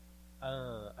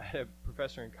I had a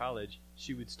professor in college.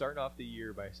 She would start off the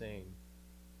year by saying,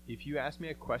 if you ask me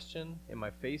a question and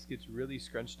my face gets really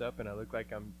scrunched up and I look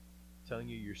like I'm telling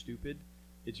you you're stupid,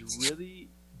 it's really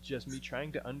just me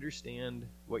trying to understand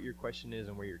what your question is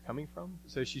and where you're coming from.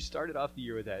 So she started off the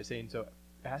year with that, saying, so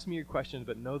ask me your questions,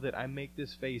 but know that I make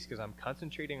this face because I'm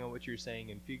concentrating on what you're saying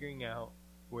and figuring out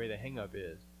where the hang up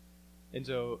is. And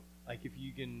so, like, if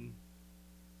you can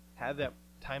have that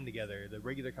time together, the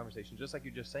regular conversation, just like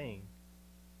you're just saying,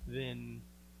 then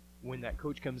when that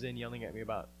coach comes in yelling at me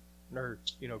about, or,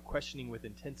 questioning with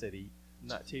intensity,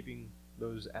 not taping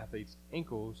those athletes'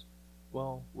 ankles,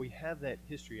 well, we have that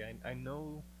history. I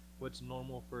know what's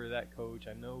normal for that coach.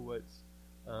 I know what's,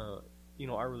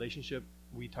 our relationship.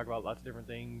 We talk about lots of different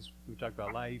things. We talk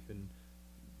about life and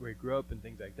where I grew up and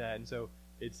things like that. And so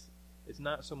it's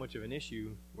not so much of an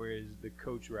issue, whereas the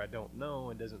coach where I don't know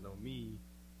and doesn't know me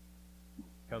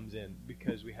comes in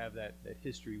because we have that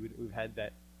history. We've had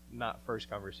that not first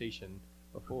conversation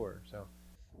before. So.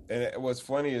 And what's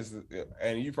funny is,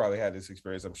 and you probably had this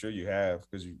experience, I'm sure you have,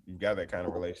 because you've got that kind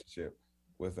of relationship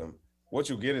with them. What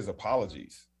you'll get is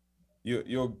apologies.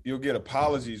 You'll get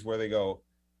apologies where they go,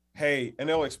 hey, and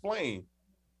they'll explain,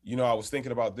 I was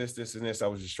thinking about this, and this. I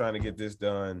was just trying to get this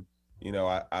done.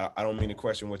 I don't mean to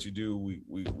question what you do.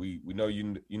 We know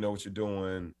you know what you're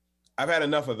doing. I've had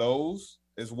enough of those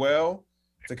as well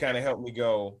to kind of help me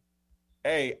go,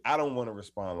 A, I don't want to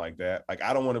respond like that. Like,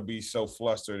 I don't want to be so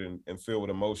flustered and filled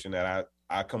with emotion that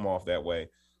I come off that way.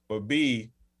 But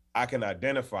B, I can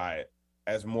identify it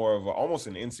as more of almost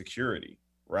an insecurity,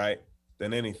 right,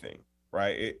 than anything,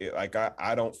 right? Like,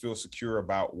 I don't feel secure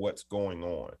about what's going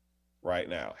on right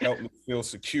now. Help me feel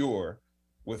secure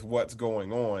with what's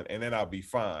going on, and then I'll be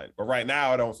fine. But right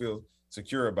now, I don't feel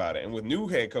secure about it. And with new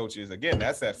head coaches, again,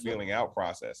 that's that feeling out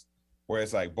process where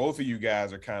it's like both of you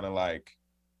guys are kind of like,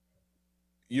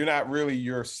 you're not really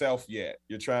yourself yet.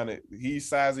 He's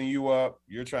sizing you up.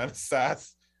 You're trying to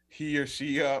size he or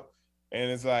she up. And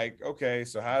it's like, okay,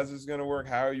 so how's this going to work?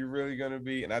 How are you really going to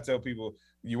be? And I tell people,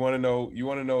 you want to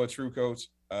know a true coach,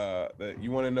 that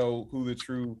you want to know who the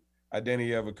true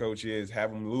identity of a coach is,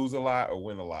 have them lose a lot or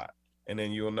win a lot. And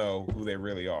then you'll know who they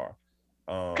really are.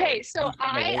 Okay, so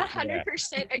I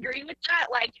 100% agree with that.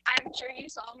 Like, I'm sure you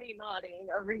saw me nodding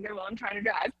over here while I'm trying to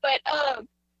drive. But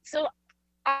so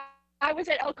I was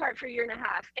at Elkhart for a year and a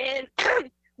half, and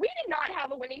we did not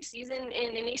have a winning season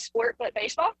in any sport but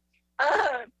baseball.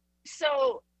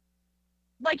 So,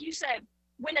 like you said,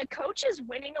 when a coach is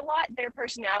winning a lot, their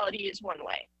personality is one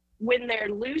way. When they're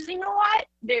losing a lot,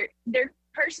 their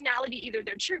personality, either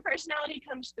their true personality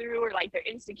comes through or like their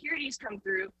insecurities come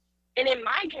through. And in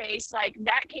my case, like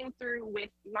that came through with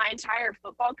my entire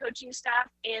football coaching staff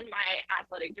and my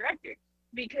athletic director,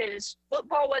 because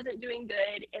football wasn't doing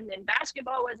good, and then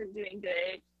basketball wasn't doing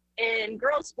good, and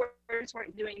girls sports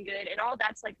weren't doing good, and all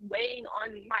that's like weighing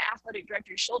on my athletic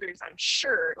director's shoulders, I'm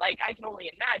sure. Like, I can only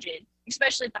imagine,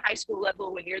 especially at the high school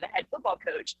level when you're the head football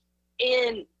coach.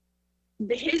 And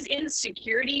his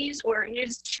insecurities or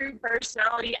his true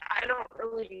personality, I don't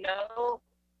really know.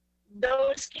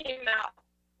 Those came out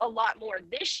a lot more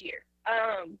this year.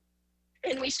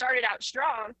 And we started out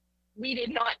strong. We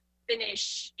did not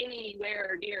finish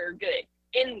anywhere near good.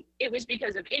 And it was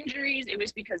because of injuries. It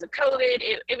was because of COVID.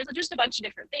 It was just a bunch of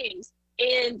different things.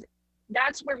 And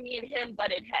that's where me and him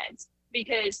butted heads,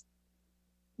 because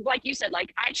like you said,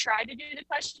 like I tried to do the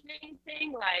questioning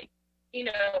thing, like,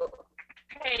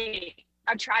 hey,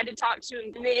 I tried to talk to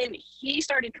him, and then he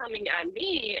started coming at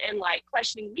me and like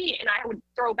questioning me, and I would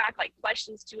throw back like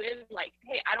questions to him, like,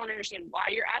 hey, I don't understand why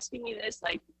you're asking me this.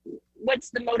 Like, what's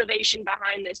the motivation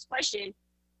behind this question?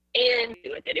 And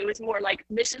with it was more like,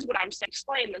 this is what I'm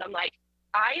explaining. And I'm like,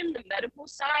 I am the medical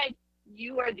side,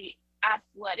 you are the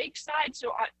athletic side.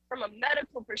 So from a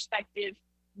medical perspective,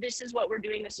 this is what we're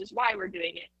doing, this is why we're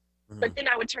doing it. But then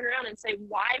I would turn around and say,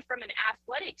 why from an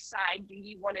athletic side do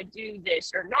you want to do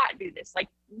this or not do this? Like,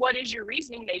 what is your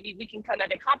reasoning? Maybe we can come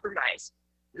at a compromise.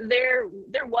 There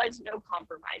was no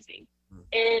compromising.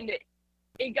 And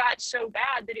it got so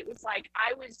bad that it was like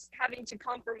I was having to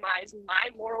compromise my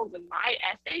morals and my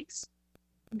ethics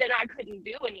that I couldn't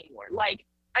do anymore. Like,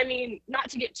 I mean, not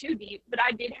to get too deep, but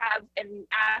I did have an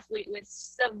athlete with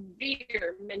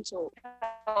severe mental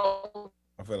health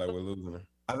I feel like we're losing her.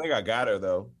 I think I got her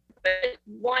though. But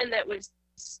one that was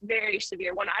very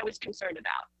severe, one I was concerned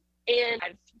about. And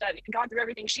I've gone through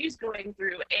everything she's going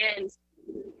through. And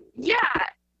yeah,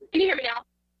 can you hear me now?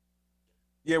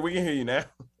 Yeah, we can hear you now.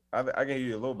 I can hear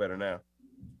you a little better now.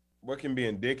 What can be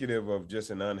indicative of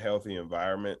just an unhealthy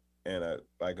environment and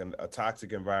a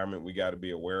toxic environment we got to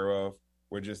be aware of,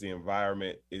 where just the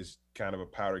environment is kind of a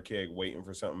powder keg waiting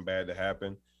for something bad to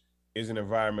happen, is an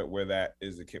environment where that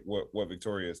is what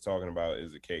Victoria is talking about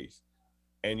is the case.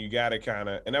 And you got to kind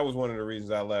of, and that was one of the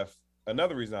reasons I left.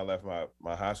 Another reason I left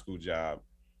my high school job,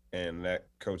 and that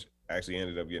coach actually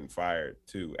ended up getting fired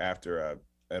too after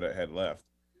I had left.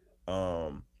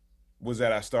 Was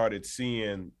that I started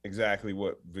seeing exactly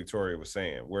what Victoria was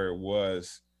saying, where it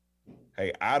was,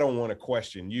 hey, I don't want to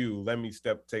question you. Let me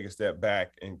take a step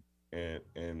back and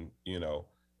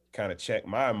kind of check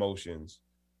my emotions.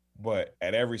 But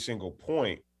at every single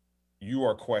point, you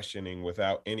are questioning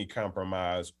without any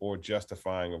compromise or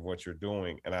justifying of what you're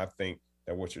doing. And I think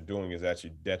that what you're doing is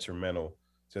actually detrimental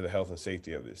to the health and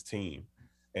safety of this team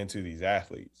and to these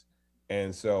athletes.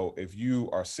 And so if you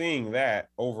are seeing that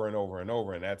over and over and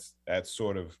over, and that's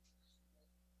sort of,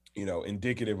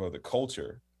 indicative of the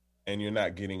culture, and you're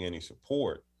not getting any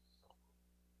support,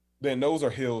 then those are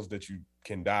hills that you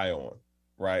can die on,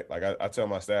 right? Like I tell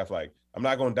my staff, like, I'm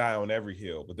not going to die on every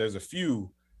hill, but there's a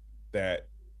few that,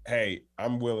 hey,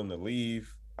 I'm willing to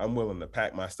leave. I'm willing to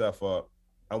pack my stuff up.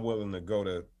 I'm willing to go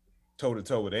to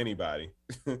toe-to-toe with anybody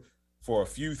for a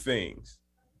few things,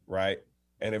 right?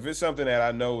 And if it's something that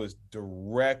I know is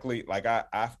directly, like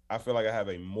I feel like I have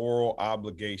a moral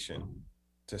obligation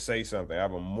to say something. I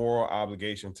have a moral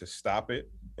obligation to stop it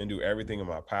and do everything in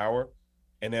my power.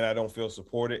 And then I don't feel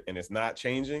supported and it's not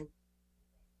changing,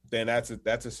 then that's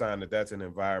a sign that that's an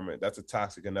environment, that's a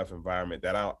toxic enough environment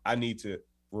that I need to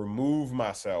remove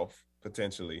myself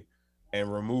potentially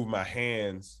and remove my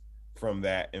hands from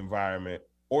that environment,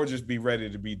 or just be ready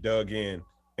to be dug in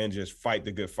and just fight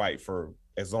the good fight for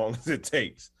as long as it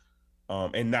takes,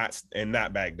 and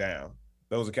not back down.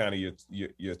 Those are kind of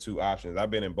your two options.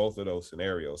 I've been in both of those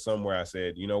scenarios. Somewhere I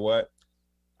said, you know what,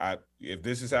 if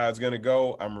this is how it's going to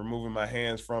go, I'm removing my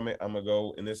hands from it. I'm going to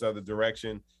go in this other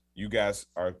direction. You guys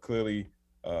are clearly,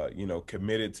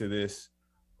 committed to this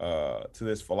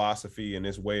philosophy and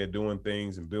this way of doing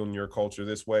things and building your culture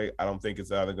this way. I don't think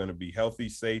it's either going to be healthy,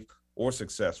 safe, or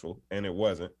successful. And it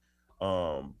wasn't.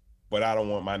 But I don't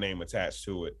want my name attached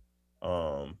to it.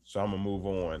 So I'm gonna move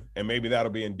on. And maybe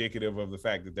that'll be indicative of the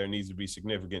fact that there needs to be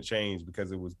significant change,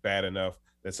 because it was bad enough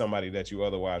that somebody that you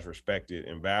otherwise respected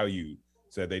and valued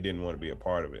said they didn't want to be a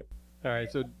part of it. All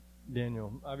right, so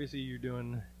Daniel, obviously you're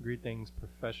doing great things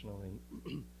professionally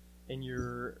and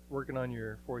you're working on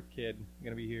your fourth kid,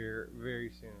 going to be here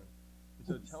very soon.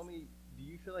 So tell me, do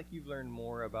you feel like you've learned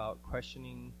more about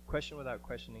question without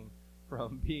questioning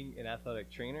from being an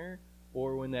athletic trainer,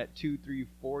 or when that 2, 3,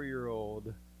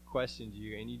 4-year-old questions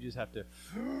you and you just have to,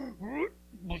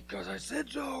 because I said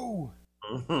so?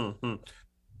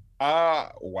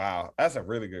 Wow, that's a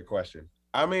really good question.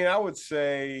 I mean, I would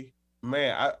say,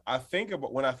 man, I think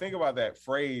about, when I think about that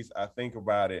phrase, I think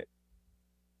about it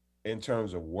in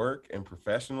terms of work and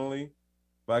professionally.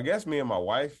 But I guess me and my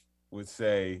wife would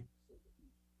say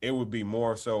it would be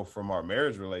more so from our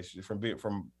marriage relationship,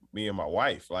 from me and my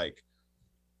wife, like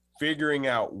figuring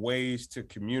out ways to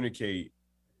communicate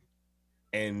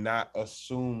and not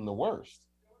assume the worst,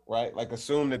 right? Like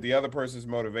assume that the other person's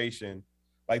motivation,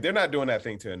 like they're not doing that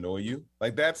thing to annoy you.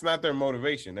 Like that's not their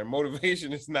motivation. Their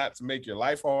motivation is not to make your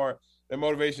life hard. Their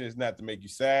motivation is not to make you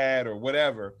sad or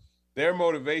whatever. Their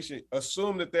motivation,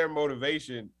 assume that their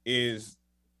motivation is,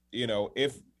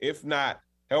 if not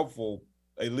helpful,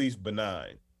 at least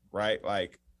benign, right?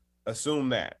 Like assume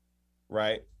that,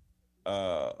 right?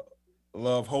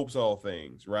 Love hopes all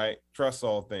things, right? Trust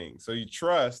all things. So you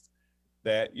trust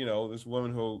that, this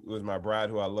woman who was my bride,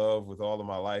 who I love with all of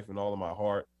my life and all of my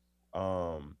heart,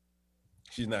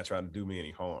 she's not trying to do me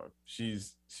any harm. She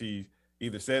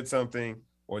either said something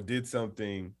or did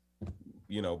something,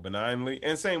 benignly.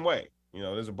 And same way,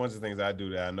 there's a bunch of things I do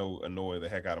that I know annoy the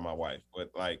heck out of my wife, but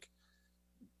like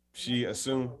she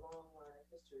assumed.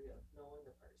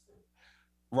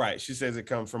 Right. She says it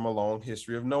comes from a long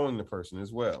history of knowing the person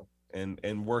as well,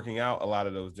 and working out a lot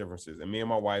of those differences. And me and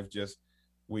my wife just,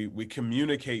 we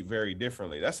communicate very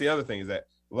differently. That's the other thing, is that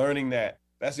learning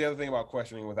that's the other thing about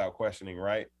questioning without questioning,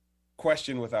 right?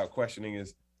 Question without questioning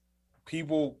is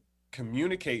people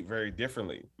communicate very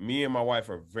differently. Me and my wife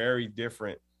are very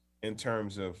different in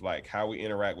terms of like how we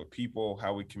interact with people,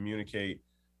 how we communicate.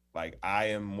 Like I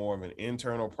am more of an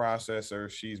internal processor.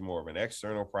 She's more of an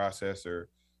external processor.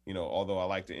 although I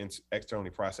like to externally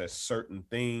process certain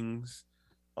things,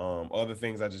 other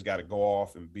things I just got to go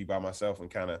off and be by myself and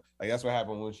kind of like, that's what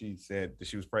happened when she said that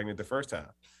she was pregnant the first time.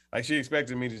 Like she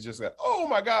expected me to just like, oh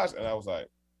my gosh. And I was like,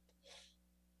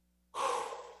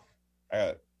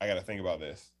 I got to think about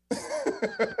this.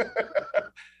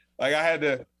 Like I had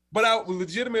to, but I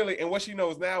legitimately, and what she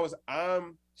knows now is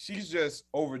she's just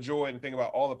overjoyed and thinking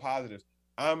about all the positives.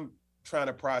 I'm trying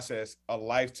to process a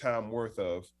lifetime worth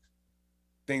of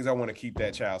things I want to keep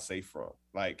that child safe from.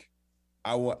 Like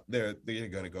they're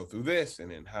going to go through this,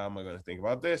 and then how am I going to think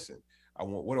about this? And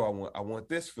what do I want? I want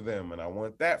this for them, and I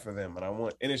want that for them,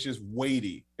 and it's just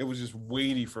weighty. It was just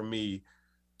weighty for me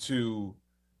to,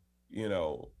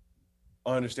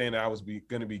 understand that I was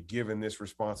going to be given this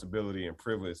responsibility and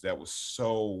privilege that was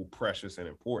so precious and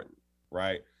important,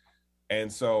 right?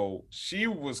 And so she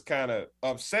was kind of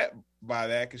upset by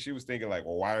that because she was thinking like,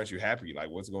 well, why aren't you happy? Like,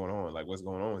 what's going on? Like, what's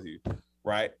going on with you?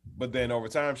 Right. But then over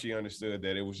time, she understood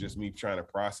that it was just me trying to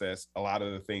process a lot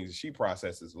of the things that she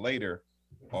processes later.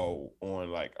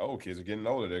 Kids are getting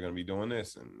older. They're going to be doing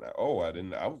this. And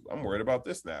I'm worried about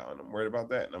this now. And I'm worried about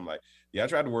that. And I'm like, yeah, I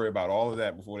tried to worry about all of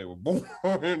that before they were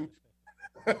born.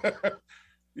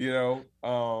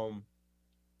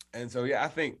 And so, yeah, I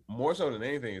think more so than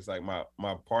anything, it's like my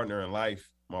partner in life,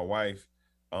 my wife,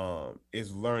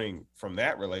 is learning from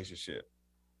that relationship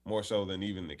more so than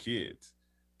even the kids,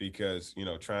 because,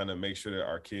 trying to make sure that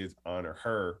our kids honor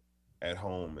her at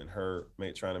home and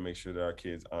trying to make sure that our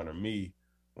kids honor me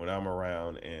when I'm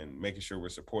around, and making sure we're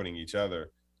supporting each other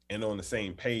and on the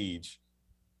same page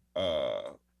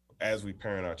as we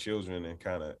parent our children and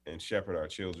try to shepherd our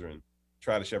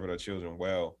children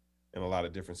well in a lot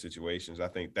of different situations. I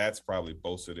think that's probably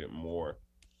boasted it more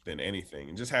than anything.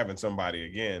 And just having somebody,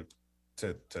 again,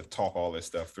 to talk all this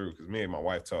stuff through, because me and my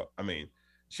wife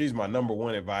she's my number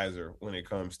one advisor when it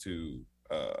comes to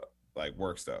like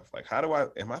work stuff. Like,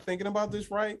 am I thinking about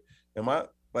this right?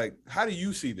 How do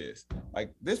you see this?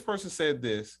 Like, this person said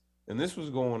this and this was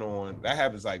going on. That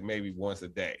happens like maybe once a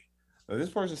day. Now, this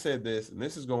person said this and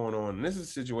this is going on, and this is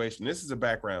a situation, this is a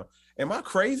background. Am I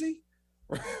crazy?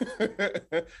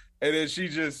 And then she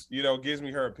just, gives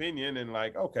me her opinion, and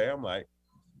like, okay, I'm like,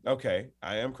 okay,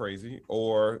 I am crazy,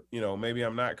 or, maybe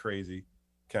I'm not crazy,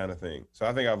 kind of thing. So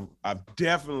I think I've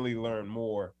definitely learned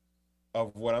more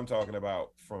of what I'm talking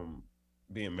about from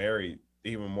being married,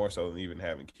 even more so than even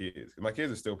having kids. My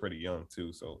kids are still pretty young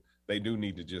too, so they do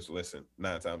need to just listen.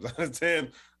 9 times out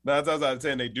of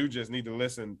 10, they do just need to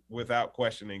listen without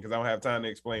questioning, because I don't have time to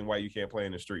explain why you can't play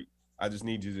in the street. I just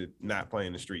need you to not play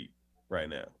in the street right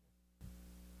now.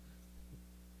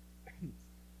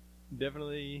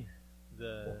 Definitely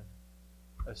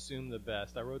assume the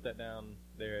best. I wrote that down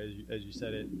there as you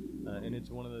said it, and it's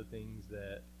one of the things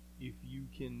that if you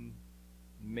can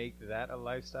make that a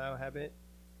lifestyle habit,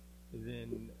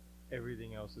 then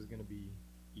everything else is going to be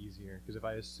easier. Because if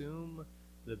I assume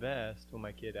the best when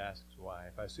my kid asks why,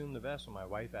 if I assume the best when my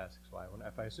wife asks why,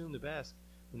 if I assume the best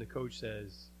when the coach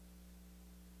says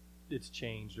it's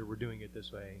changed or we're doing it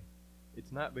this way,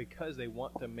 it's not because they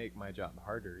want to make my job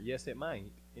harder. Yes, it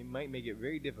might make it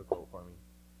very difficult for me,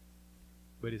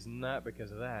 but it's not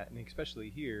because of that. And especially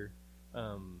here,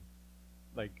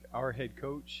 like our head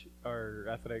coach, our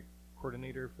athletic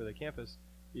coordinator for the campus,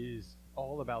 is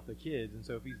all about the kids. And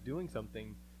so if he's doing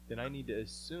something, then I need to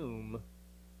assume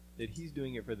that he's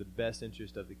doing it for the best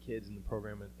interest of the kids in the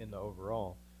program and in the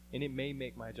overall. And it may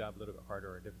make my job a little bit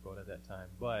harder or difficult at that time,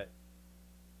 but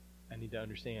I need to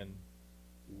understand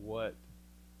what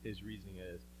his reasoning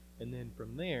is. And then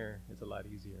from there, it's a lot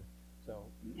easier. So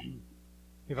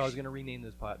if I was going to rename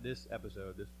this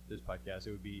episode, this podcast,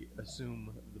 it would be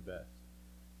Assume the Best.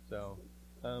 So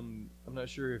I'm not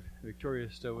sure if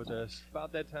Victoria's still with us.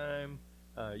 About that time,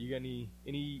 you got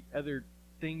any other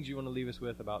things you want to leave us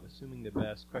with about assuming the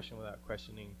best, question without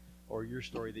questioning, or your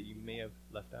story that you may have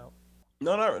left out?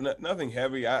 No, nothing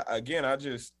heavy.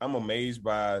 I'm amazed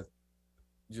by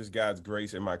just God's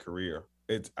grace in my career.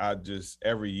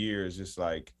 Every year is just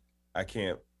like, I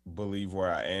can't believe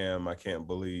where I am. I can't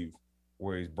believe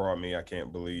where he's brought me. I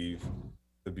can't believe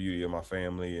the beauty of my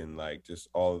family and like just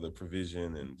all of the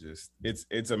provision, and just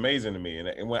it's amazing to me.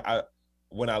 And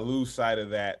when I lose sight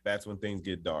of that, that's when things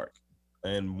get dark.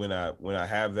 And when I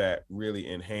have that really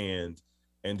in hand,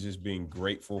 and just being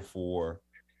grateful for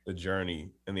the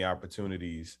journey and the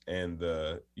opportunities and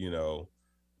the,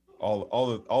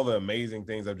 all the amazing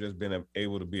things I've just been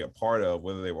able to be a part of,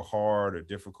 whether they were hard or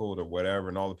difficult or whatever,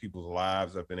 and all the people's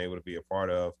lives I've been able to be a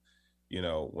part of,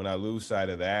 when I lose sight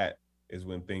of that is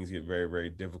when things get very,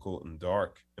 very difficult and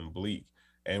dark and bleak.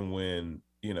 And when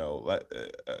a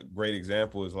great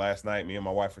example is last night, me and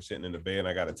my wife were sitting in the bed and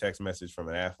I got a text message from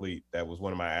an athlete that was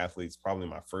one of my athletes, probably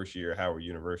my first year at Howard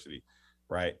University.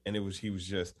 Right. And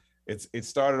it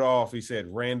started off, he said,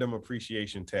 random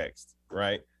appreciation text,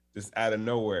 right? Just out of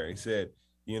nowhere. He said,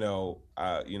 over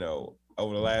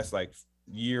the last like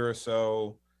year or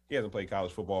so, he hasn't played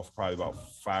college football for probably about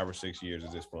 5 or 6 years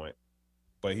at this point.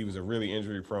 But he was a really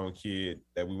injury prone kid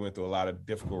that we went through a lot of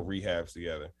difficult rehabs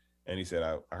together. And he said,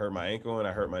 I hurt my ankle and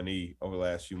I hurt my knee over the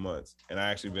last few months. And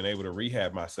I actually been able to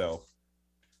rehab myself.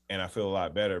 And I feel a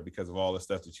lot better because of all the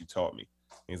stuff that you taught me.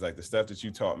 He's like, the stuff that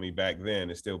you taught me back then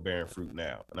is still bearing fruit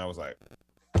now. And I was like,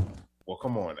 well,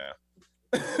 come on now.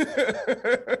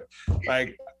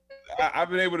 Like, I've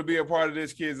been able to be a part of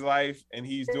this kid's life and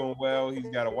he's doing well. He's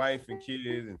got a wife and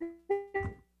kids. And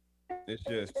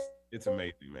it's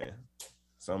amazing, man.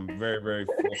 So I'm very, very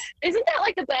fortunate. Isn't that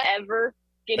like the best ever?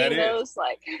 Getting those,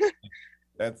 like.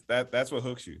 That's what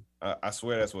hooks you. I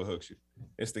swear that's what hooks you.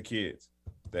 It's the kids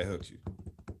that hooks you.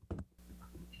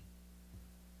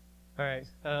 All right,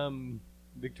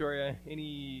 Victoria,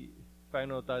 any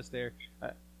final thoughts there?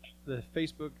 The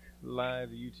Facebook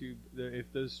Live, the YouTube,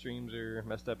 if those streams are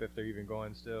messed up, if they're even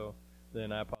going still,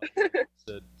 then I apologize.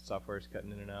 The software is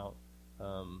cutting in and out.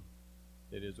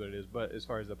 It is what it is. But as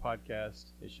far as the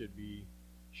podcast, it should be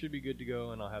good to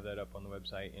go, and I'll have that up on the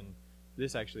website. And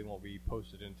this actually won't be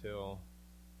posted until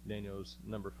Daniel's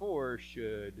number 4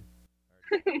 should.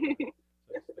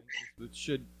 It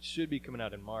should be coming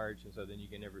out in March, and so then you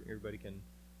can everybody can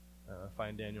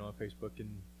find Daniel on Facebook and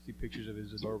see pictures of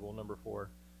his adorable number 4.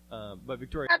 But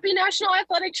Victoria, happy National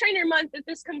Athletic Trainer Month if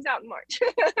this comes out in March.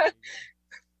 All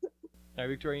right,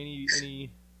 Victoria,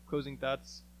 any closing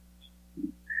thoughts?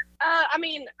 I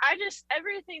mean,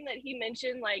 everything that he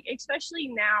mentioned, like, especially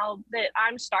now that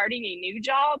I'm starting a new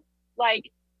job,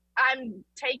 like, I'm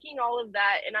taking all of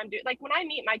that and I'm doing, like, when I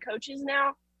meet my coaches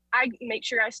now, I make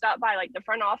sure I stop by, like, the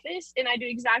front office and I do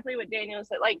exactly what Daniel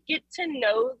said, like, get to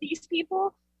know these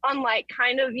people on, like,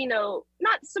 kind of,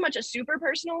 not so much a super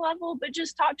personal level, but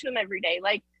just talk to them every day.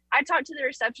 Like, I talk to the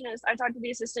receptionist, I talk to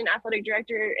the assistant athletic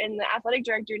director and the athletic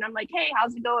director, and I'm like, hey,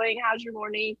 how's it going? How's your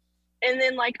morning? And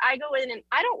then, like, I go in and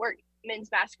I don't work men's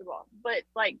basketball, but,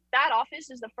 like, that office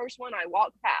is the first one I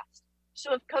walk past.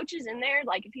 So if coach is in there,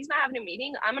 like, if he's not having a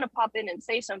meeting, I'm going to pop in and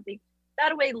say something.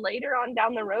 That way, later on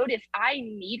down the road, if I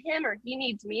need him or he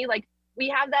needs me, like, we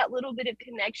have that little bit of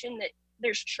connection that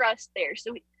there's trust there.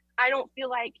 So I don't feel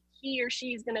like he or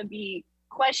she's going to be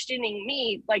questioning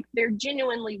me. Like, they're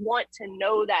genuinely want to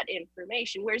know that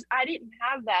information. Whereas I didn't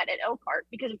have that at Elkhart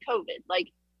because of COVID.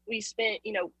 Like, we spent,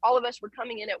 all of us were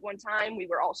coming in at one time. We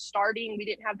were all starting. We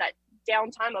didn't have that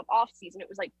downtime of off season. It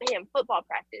was like, bam, football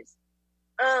practice.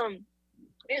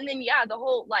 And then, yeah, the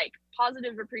whole, like,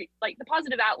 the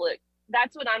positive outlook,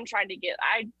 that's what I'm trying to get.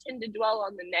 I tend to dwell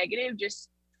on the negative just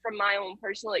from my own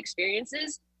personal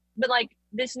experiences. But, like,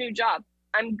 this new job,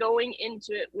 I'm going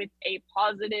into it with a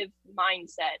positive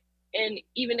mindset. And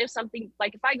even if something,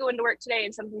 like, if I go into work today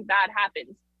and something bad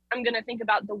happens, I'm going to think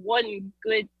about the one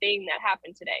good thing that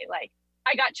happened today. Like,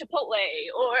 I got Chipotle,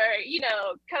 or,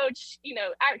 coach,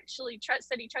 actually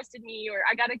said he trusted me, or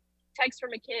I got a text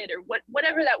from a kid, or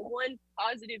whatever that one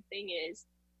positive thing is.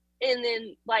 And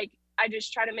then, like, I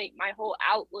just try to make my whole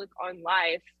outlook on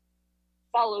life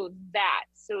follow that,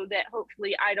 so that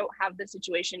hopefully I don't have the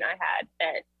situation I had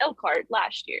at Elkhart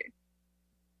last year.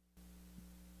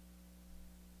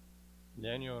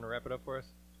 Dan, you want to wrap it up for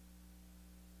us?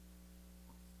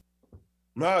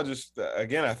 No, just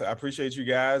again, I appreciate you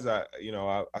guys. I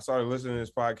started listening to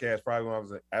this podcast probably when I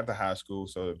was at the high school,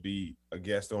 so to be a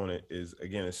guest on it is,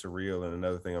 again, it's surreal, and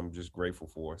another thing I'm just grateful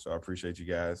for. So I appreciate you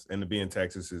guys, and to be in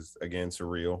Texas is, again,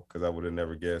 surreal, because I would have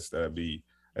never guessed that I'd be,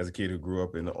 as a kid who grew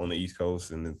up on the East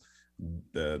Coast and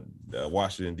the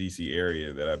Washington D.C.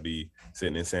 area, that I'd be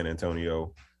sitting in San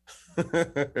Antonio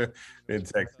in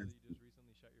Texas.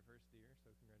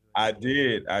 I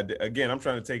did. Again, I'm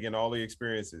trying to take in all the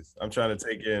experiences. I'm trying to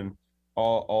take in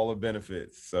all the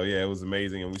benefits. So yeah, it was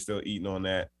amazing, and we're still eating on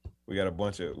that. We got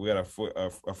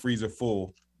a freezer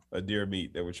full of deer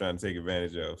meat that we're trying to take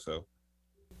advantage of. So.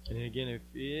 And again,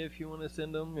 if you want to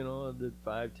send them, the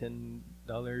 $5-10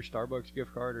 Starbucks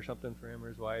gift card or something for him or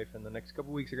his wife, and the next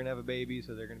couple weeks they're gonna have a baby,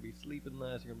 so they're gonna be sleeping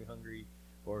less, they're gonna be hungry,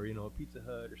 or a Pizza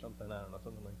Hut or something. I don't know,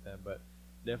 something like that. But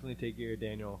definitely take care of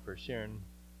Daniel for sharing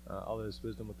all this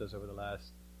wisdom with us over the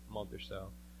last month or so.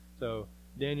 So,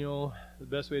 Daniel, the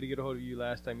best way to get a hold of you,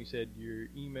 last time you said your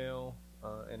email,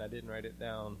 and I didn't write it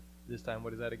down. This time,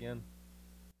 what is that again?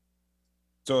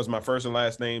 So it's my first and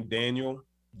last name,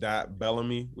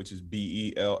 Daniel.Bellamy, which is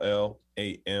Bellamy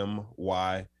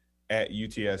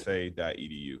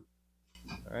 @utsa.edu.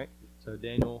 All right. So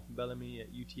Daniel Bellamy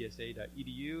at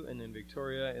utsa.edu, and then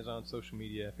Victoria is on social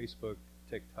media: Facebook,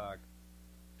 TikTok,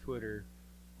 Twitter.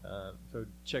 So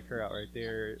check her out right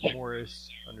there.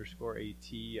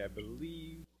 Morris_AT, I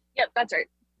believe. Yep, that's right.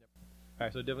 All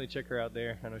right, so definitely check her out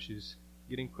there. I know she's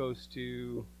getting close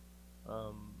to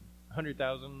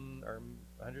 100,000 or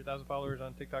 100,000 followers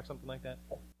on TikTok, something like that.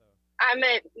 So. I'm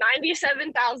at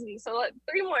 97,000, so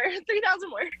 3,000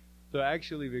 more. So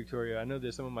actually, Victoria, I know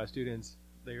that some of my students,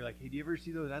 they were like, "Hey, do you ever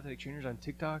see those athletic trainers on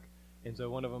TikTok?" And so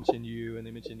one of them mentioned you, and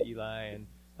they mentioned Eli, and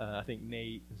I think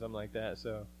Nate, and something like that.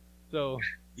 So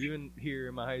even here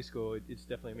in my high school, it's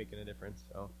definitely making a difference.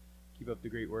 So keep up the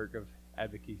great work of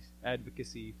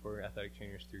advocacy for athletic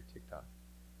trainers through TikTok.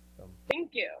 So,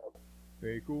 thank you.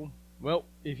 Very cool. Well,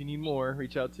 if you need more,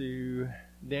 reach out to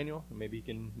Daniel, and maybe he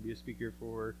can be a speaker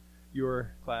for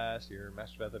your class, your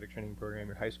Master of Athletic Training program,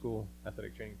 your high school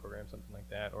athletic training program, something like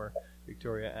that, or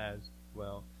Victoria as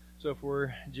well. So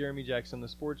for Jeremy Jackson, the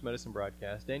sports medicine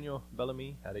broadcast, Daniel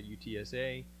Bellamy out at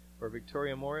UTSA, for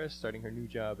Victoria Morris, starting her new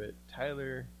job at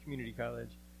Tyler Community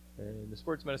College, and the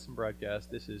sports medicine broadcast,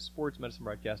 this is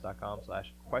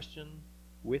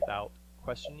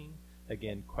sportsmedicinebroadcast.com/question-without-questioning.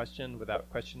 Again, question without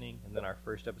questioning, and then our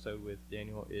first episode with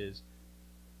Daniel is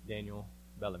Daniel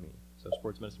Bellamy. So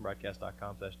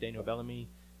sportsmedicinebroadcast.com/Daniel Bellamy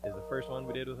is the first one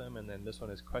we did with him, and then this one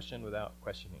is question without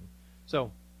questioning.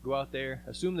 So go out there,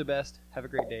 assume the best, have a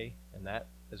great day, and that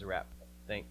is a wrap.